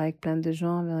vivre avec plein de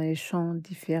gens dans des champs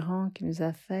différents qui nous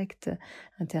affectent,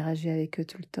 interagir avec eux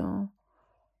tout le temps.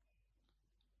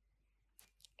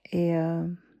 Et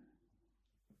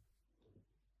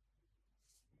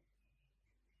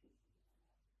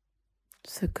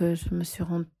ce que je me suis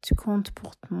rendu compte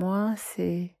pour moi,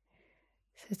 c'est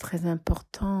très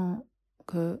important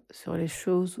que sur les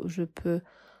choses où je peux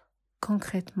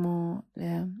concrètement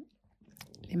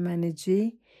les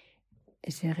manager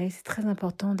et gérer, c'est très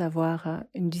important d'avoir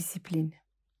une discipline.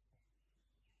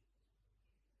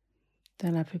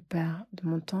 Dans la plupart de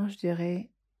mon temps, je dirais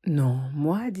non,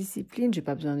 moi, discipline, j'ai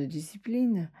pas besoin de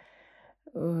discipline.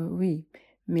 Oui,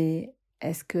 mais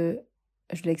est-ce que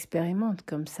je l'expérimente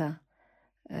comme ça?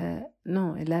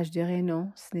 Non, et là je dirais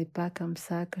non, ce n'est pas comme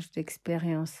ça que je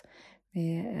l'expérience.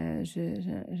 Mais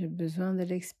j'ai besoin de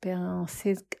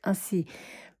l'expériencer ainsi.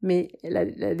 Mais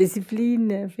la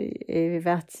discipline est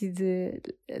partie de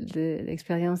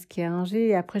l'expérience qui a rangé.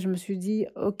 Et après, je me suis dit,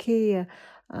 OK,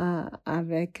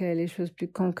 avec les choses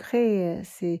plus concrètes,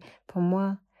 pour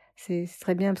moi, c'est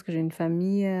très bien parce que j'ai une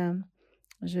famille.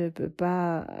 Je veux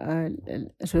pas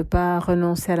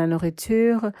renoncer à la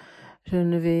nourriture. Je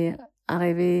ne vais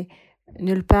arriver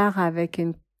nulle part avec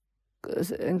un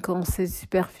concept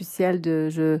superficiel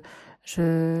de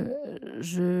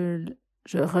je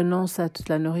renonce à toute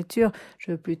la nourriture.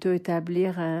 Je veux plutôt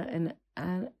établir une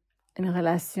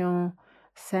relation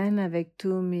saine avec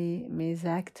tous mes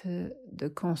actes de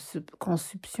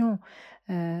consumption,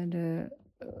 et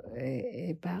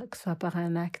que ce soit par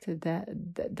un acte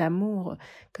d'amour,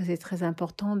 que c'est très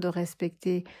important de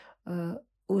respecter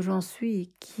où j'en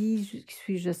suis, qui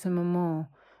suis-je à ce moment,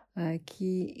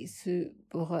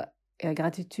 pour la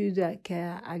gratitude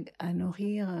à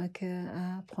nourrir, à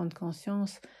prendre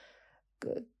conscience,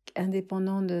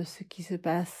 indépendant de ce qui s'est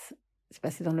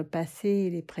passé dans le passé,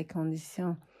 les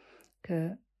préconditions, que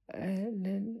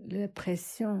la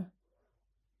pression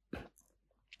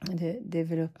de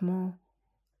développement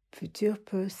futur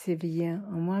peut s'éveiller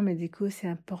en moi, mais du coup c'est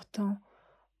important,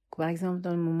 par exemple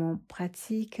dans le moment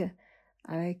pratique,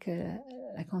 avec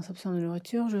la consommation de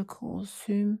nourriture, je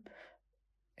consomme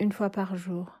une fois par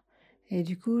jour. Et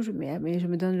du coup, je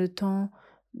me donne le temps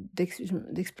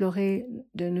d'explorer,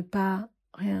 de ne pas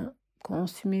rien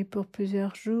consommer pour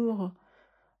plusieurs jours.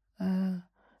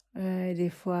 Et des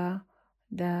fois,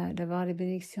 d'avoir les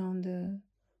bénédictions de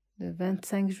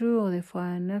 25 jours, des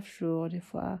fois 9 jours, des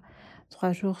fois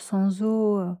 3 jours sans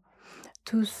eau.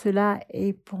 Tout cela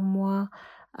est pour moi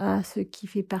ce qui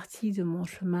fait partie de mon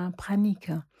chemin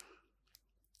pranique.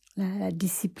 La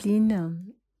discipline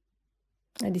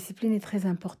est très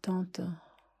importante.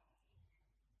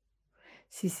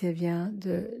 Si ça vient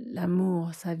de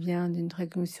l'amour, ça vient d'une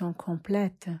reconnaissance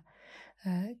complète,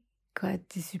 quoi,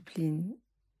 discipline.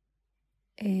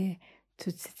 Et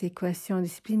toute cette équation,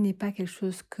 discipline n'est pas quelque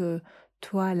chose que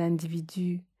toi,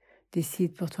 l'individu,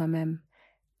 décide pour toi-même.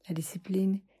 La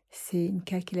discipline, c'est une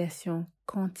calculation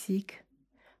quantique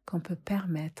qu'on peut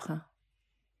permettre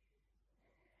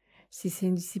si c'est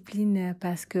une discipline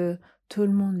parce que tout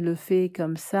le monde le fait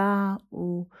comme ça,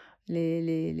 ou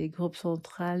les groupes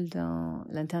centrales dans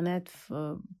l'Internet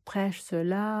prêchent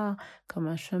cela comme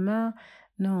un chemin.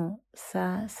 Non,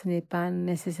 ça, ce n'est pas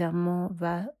nécessairement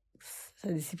la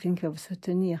discipline qui va vous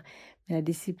soutenir. Mais la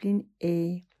discipline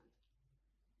n'est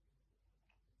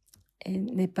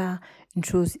pas une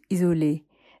chose isolée.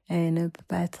 Elle ne peut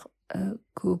pas être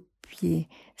copiée.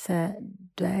 Ça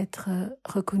doit être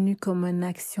reconnu comme une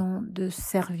action de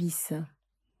service.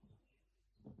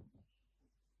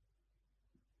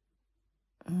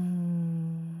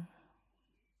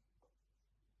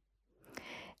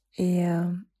 Et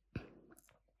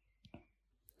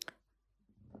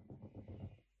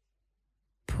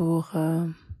pour...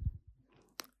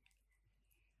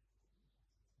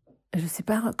 je ne sais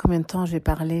pas combien de temps j'ai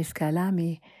parlé jusqu'à là,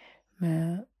 mais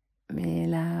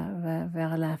là,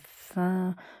 vers la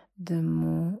fin de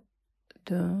mon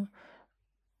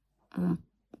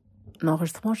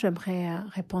enregistrement, j'aimerais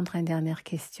répondre à une dernière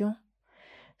question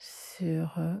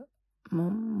sur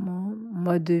mon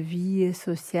mode de vie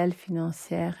social,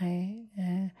 financière et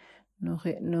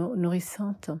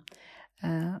nourrissante.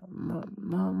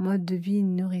 Mon mode de vie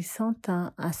nourrissante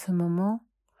à ce moment,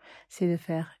 c'est de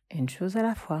faire une chose à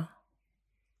la fois,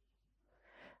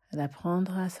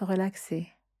 d'apprendre à se relaxer.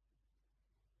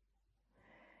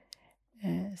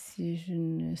 Si je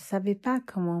ne savais pas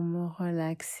comment me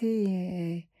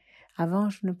relaxer, avant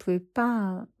je ne pouvais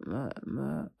pas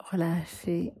me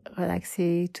relaxer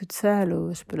toute seule,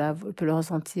 ou je peux le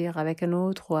ressentir avec un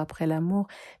autre ou après l'amour,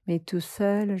 mais tout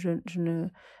seul, je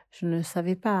ne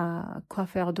savais pas quoi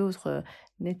faire d'autre,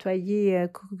 nettoyer,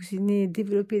 cuisiner,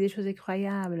 développer des choses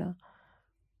incroyables.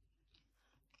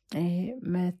 Et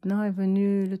maintenant est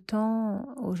venu le temps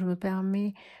où je me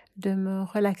permets de me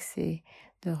relaxer,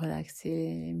 de relaxer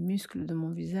les muscles de mon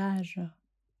visage,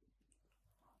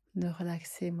 de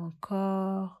relaxer mon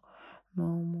corps,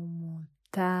 mon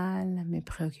mental, mes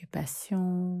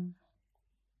préoccupations.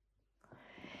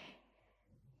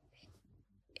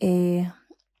 Et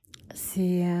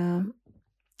c'est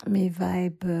mes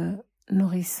vibes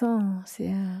nourrissants,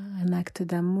 c'est un acte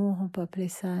d'amour, on peut appeler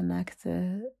ça un acte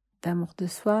d'amour de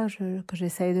soi que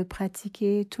j'essaye de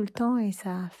pratiquer tout le temps, et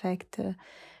ça affecte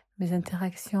mes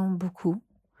interactions beaucoup.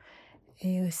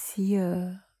 Et aussi,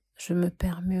 je me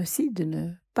permets aussi de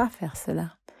ne pas faire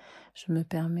cela. Je me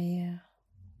permets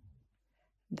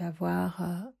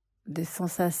d'avoir des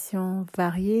sensations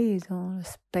variées dans le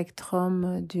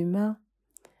spectrum d'humain.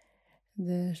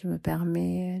 Je me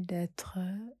permets d'être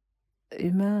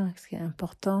humain, ce qui est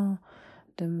important,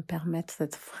 de me permettre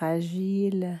d'être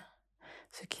fragile.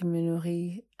 Ce qui me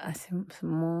nourrit à ce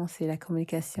moment, c'est la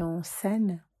communication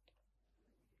saine.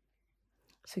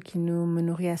 Ce qui me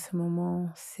nourrit à ce moment,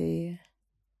 c'est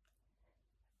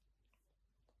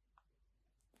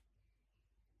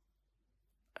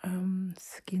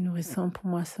ce qui est nourrissant pour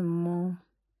moi à ce moment,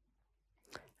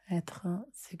 être en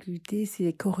sécurité, c'est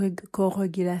les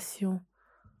co-régulations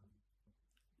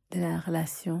de la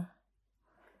relation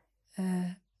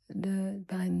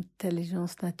par une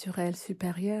intelligence naturelle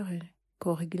supérieure, une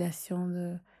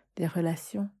co-régulation des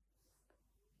relations,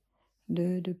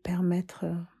 de permettre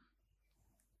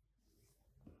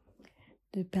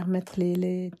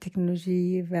les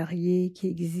technologies variées qui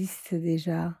existent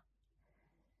déjà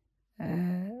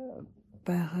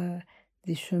par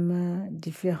des chemins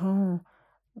différents,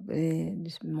 des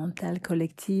mentales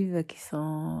collectives qui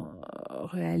sont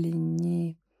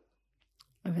réalignés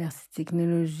vers ces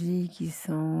technologies qui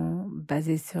sont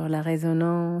basées sur la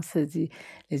résonance, les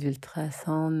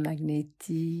ultrasons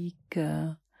magnétiques,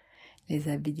 les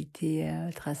habilités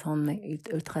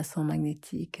ultrasons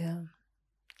magnétiques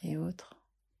et autres.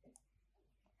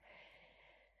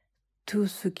 Tout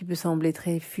ce qui peut sembler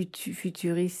très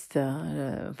futuriste,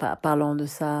 parlons de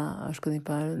ça, je connais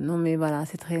pas le nom, mais voilà,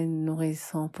 c'est très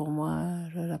nourrissant pour moi,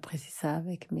 j'apprécie ça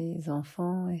avec mes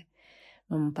enfants, et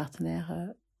mon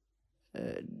partenaire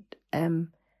aime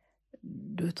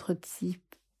d'autres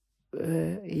types,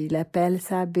 il appelle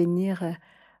ça bénir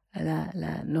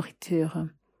la nourriture.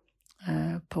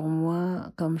 Pour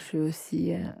moi, comme je suis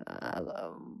aussi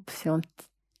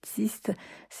scientiste,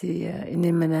 c'est une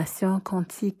émanation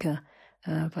quantique.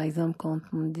 Par exemple, quand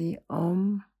on dit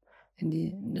Om, on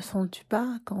dit, ne sens-tu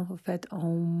pas quand vous faites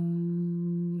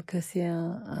Om que c'est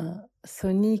un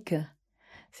sonique?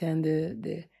 C'est un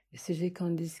des sujets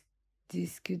qu'on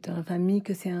discute dans la famille,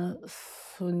 que c'est un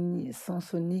son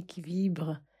sonique qui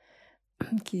vibre,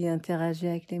 qui interagit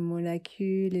avec les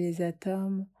molécules et les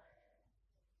atomes.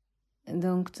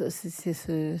 Donc,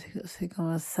 c'est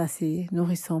comme ça, c'est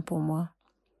nourrissant pour moi.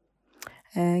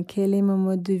 Quel est mon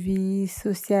mode de vie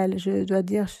social? Je dois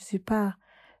dire, je ne suis pas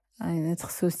un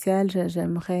être social,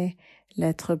 j'aimerais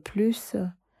l'être plus.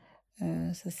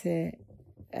 Ça, c'est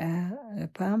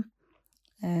pas.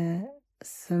 Euh,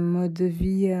 Ce mode de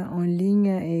vie en ligne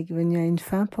est venu à une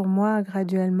fin pour moi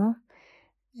graduellement.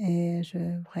 Et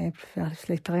je voudrais faire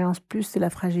l'expérience plus de la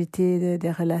fragilité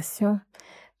des relations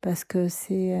parce que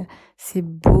c'est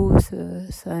beau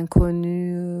ce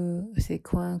inconnu, ces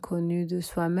coins inconnus de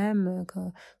soi-même que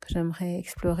j'aimerais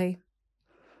explorer.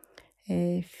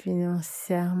 Et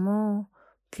financièrement,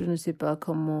 je ne sais pas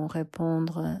comment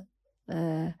répondre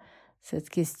à cette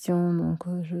question, donc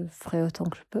je ferai autant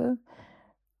que je peux.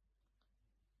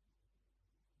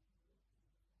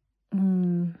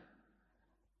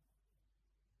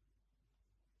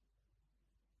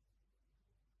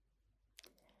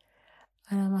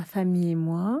 Alors, ma famille et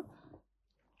moi,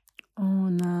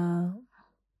 on a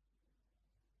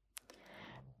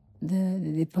des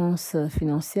dépenses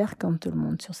financières comme tout le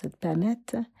monde sur cette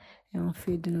planète et on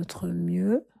fait de notre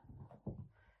mieux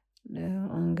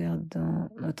en gardant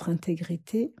notre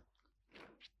intégrité.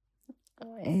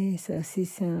 Et ça aussi,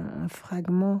 c'est un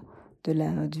fragment de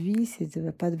notre vie, c'est de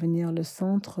ne pas devenir le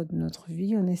centre de notre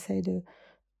vie. On essaye de ne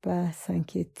pas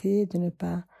s'inquiéter, de ne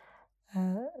pas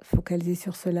focaliser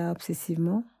sur cela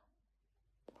obsessivement.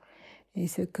 Et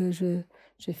ce que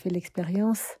j'ai fait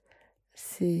l'expérience,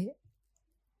 c'est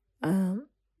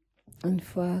une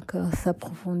fois qu'on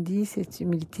s'approfondit, cette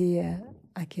humilité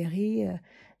acquérie,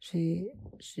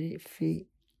 j'ai fait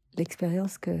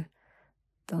l'expérience que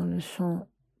dans le champ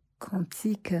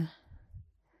quantique,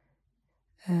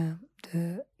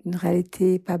 d'une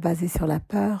réalité pas basée sur la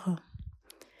peur,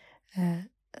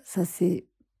 ça s'est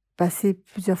passé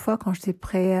plusieurs fois quand j'étais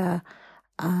prêt à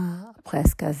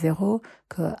presque à zéro,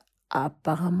 que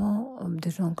apparemment des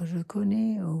gens que je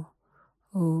connais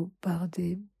ou par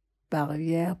des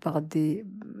barrières, par des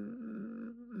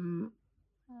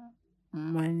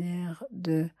manières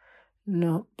de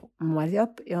non, moi,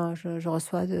 hop, et je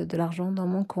reçois de l'argent dans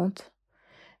mon compte.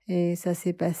 Et ça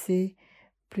s'est passé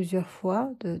plusieurs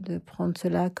fois de prendre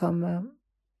cela comme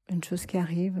une chose qui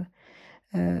arrive.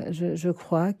 Je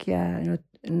crois qu'il y a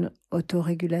une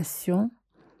autorégulation,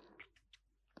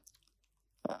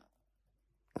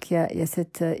 qu'il y a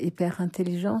cette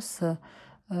hyper-intelligence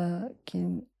qui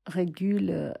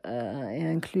régule et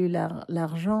inclut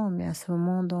l'argent, mais à ce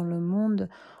moment dans le monde,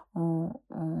 on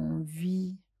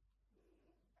vit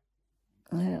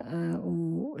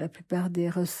où la plupart des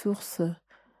ressources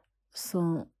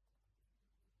sont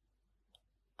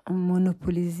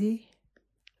monopolisées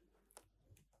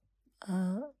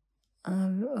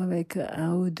avec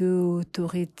un ou deux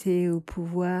autorités ou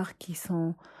pouvoirs qui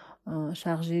sont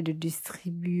chargés de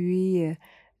distribuer,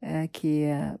 qui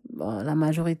est la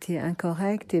majorité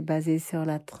incorrecte et basée sur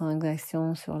la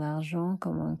transaction, sur l'argent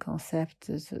comme un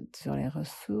concept sur les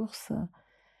ressources.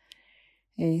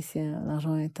 Et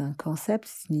l'argent est un concept,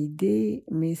 c'est une idée,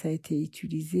 mais ça a été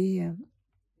utilisé.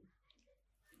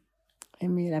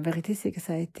 Mais la vérité, c'est que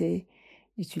ça a été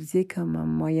utilisé comme un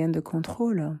moyen de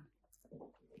contrôle,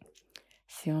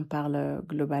 si on parle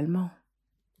globalement.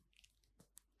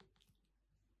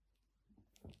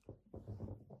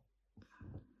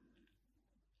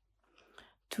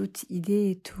 Toute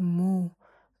idée et tout mot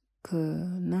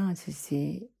non,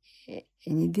 c'est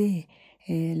une idée.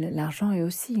 Et l'argent est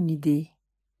aussi une idée.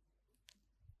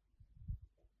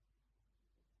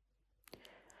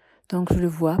 Donc je le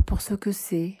vois pour ce que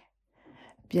c'est.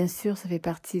 Bien sûr, ça fait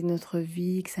partie de notre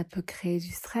vie, que ça peut créer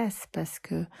du stress parce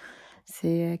que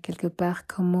c'est quelque part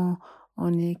comment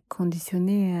on est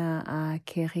conditionné à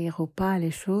acquérir ou pas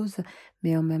les choses,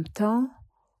 mais en même temps,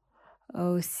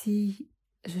 aussi,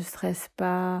 je ne stresse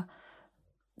pas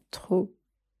trop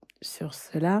sur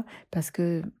cela parce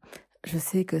que je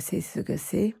sais que c'est ce que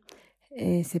c'est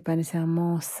et c'est pas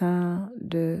nécessairement sain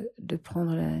de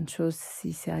prendre une chose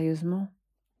si sérieusement.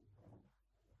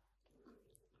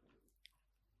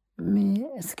 Mais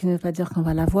ce qui ne veut pas dire qu'on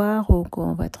va l'avoir ou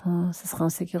qu'on va ce sera en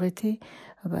sécurité.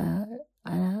 À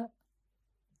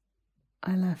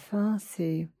la fin,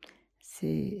 c'est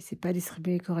pas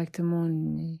distribué correctement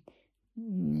ni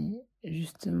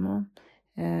justement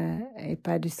et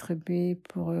pas distribué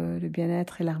pour le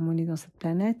bien-être et l'harmonie dans cette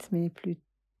planète, mais plus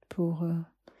pour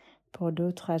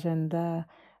d'autres agendas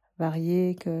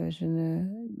variés que je ne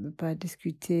veux pas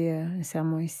discuter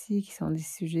nécessairement ici, qui sont des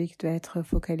sujets qui doivent être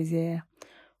focalisés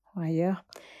ailleurs.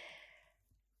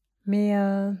 Mais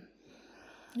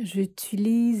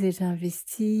j'utilise et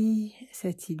j'investis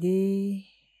cette idée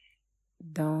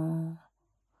dans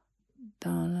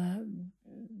le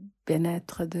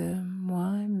bien-être de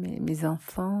moi, mes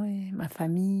enfants et ma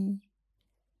famille.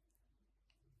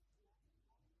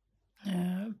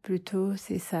 Plutôt,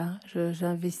 c'est ça.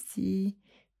 J'investis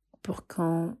pour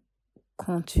qu'on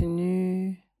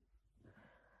continue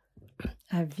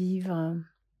à vivre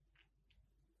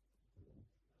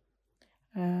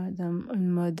dans un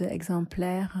mode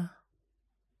exemplaire,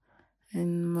 un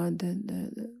mode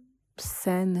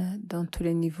saine dans tous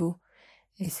les niveaux.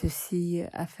 Et ceci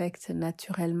affecte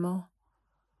naturellement.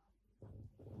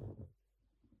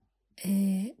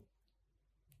 Et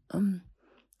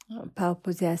par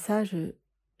opposé à ça, je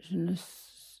ne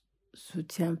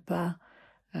soutiens pas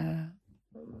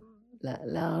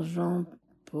l'argent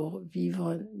pour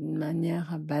vivre d'une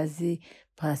manière basée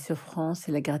par la souffrance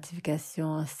et la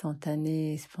gratification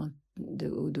instantanée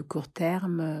ou de court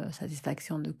terme,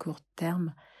 satisfaction de court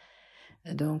terme.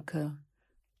 Donc,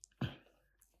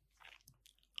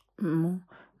 mon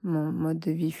mode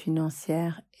de vie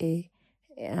financière est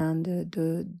un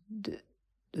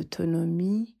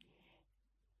d'autonomie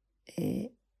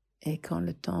et quand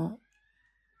le temps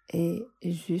est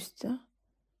juste,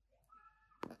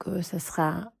 que ce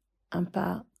sera un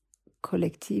pas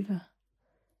collectif,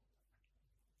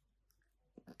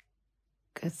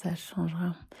 que ça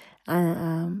changera.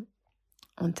 En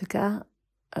tout cas,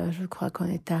 je crois qu'on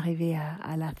est arrivé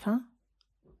à la fin.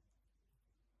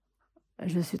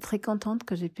 Je suis très contente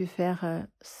que j'ai pu faire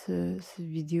ce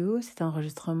vidéo, cet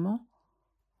enregistrement,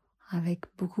 avec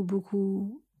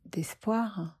beaucoup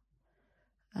d'espoir.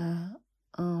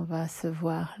 On va se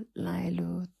voir l'un et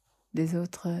l'autre des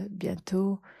autres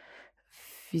bientôt,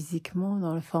 physiquement,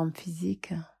 dans la forme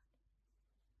physique.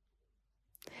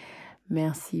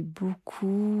 Merci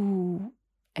beaucoup,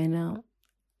 Anna,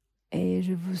 et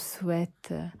je vous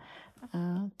souhaite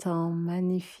un temps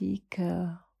magnifique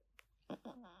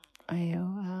et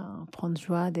prendre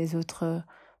joie des autres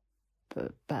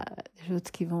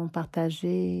qui vont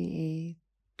partager et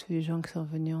tous les gens qui sont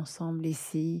venus ensemble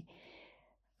ici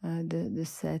de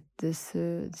cette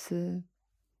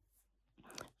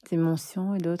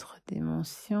dimension et d'autres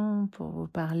dimensions pour vous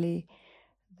parler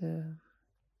de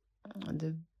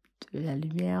la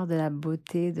lumière, de la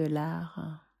beauté, de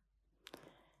l'art,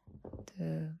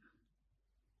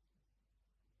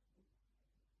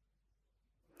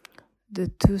 de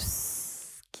tout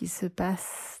ce qui se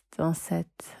passe dans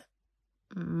cette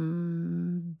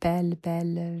belle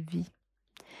vie.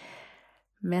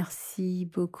 Merci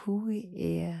beaucoup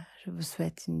et je vous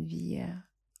souhaite une vie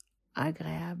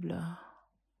agréable.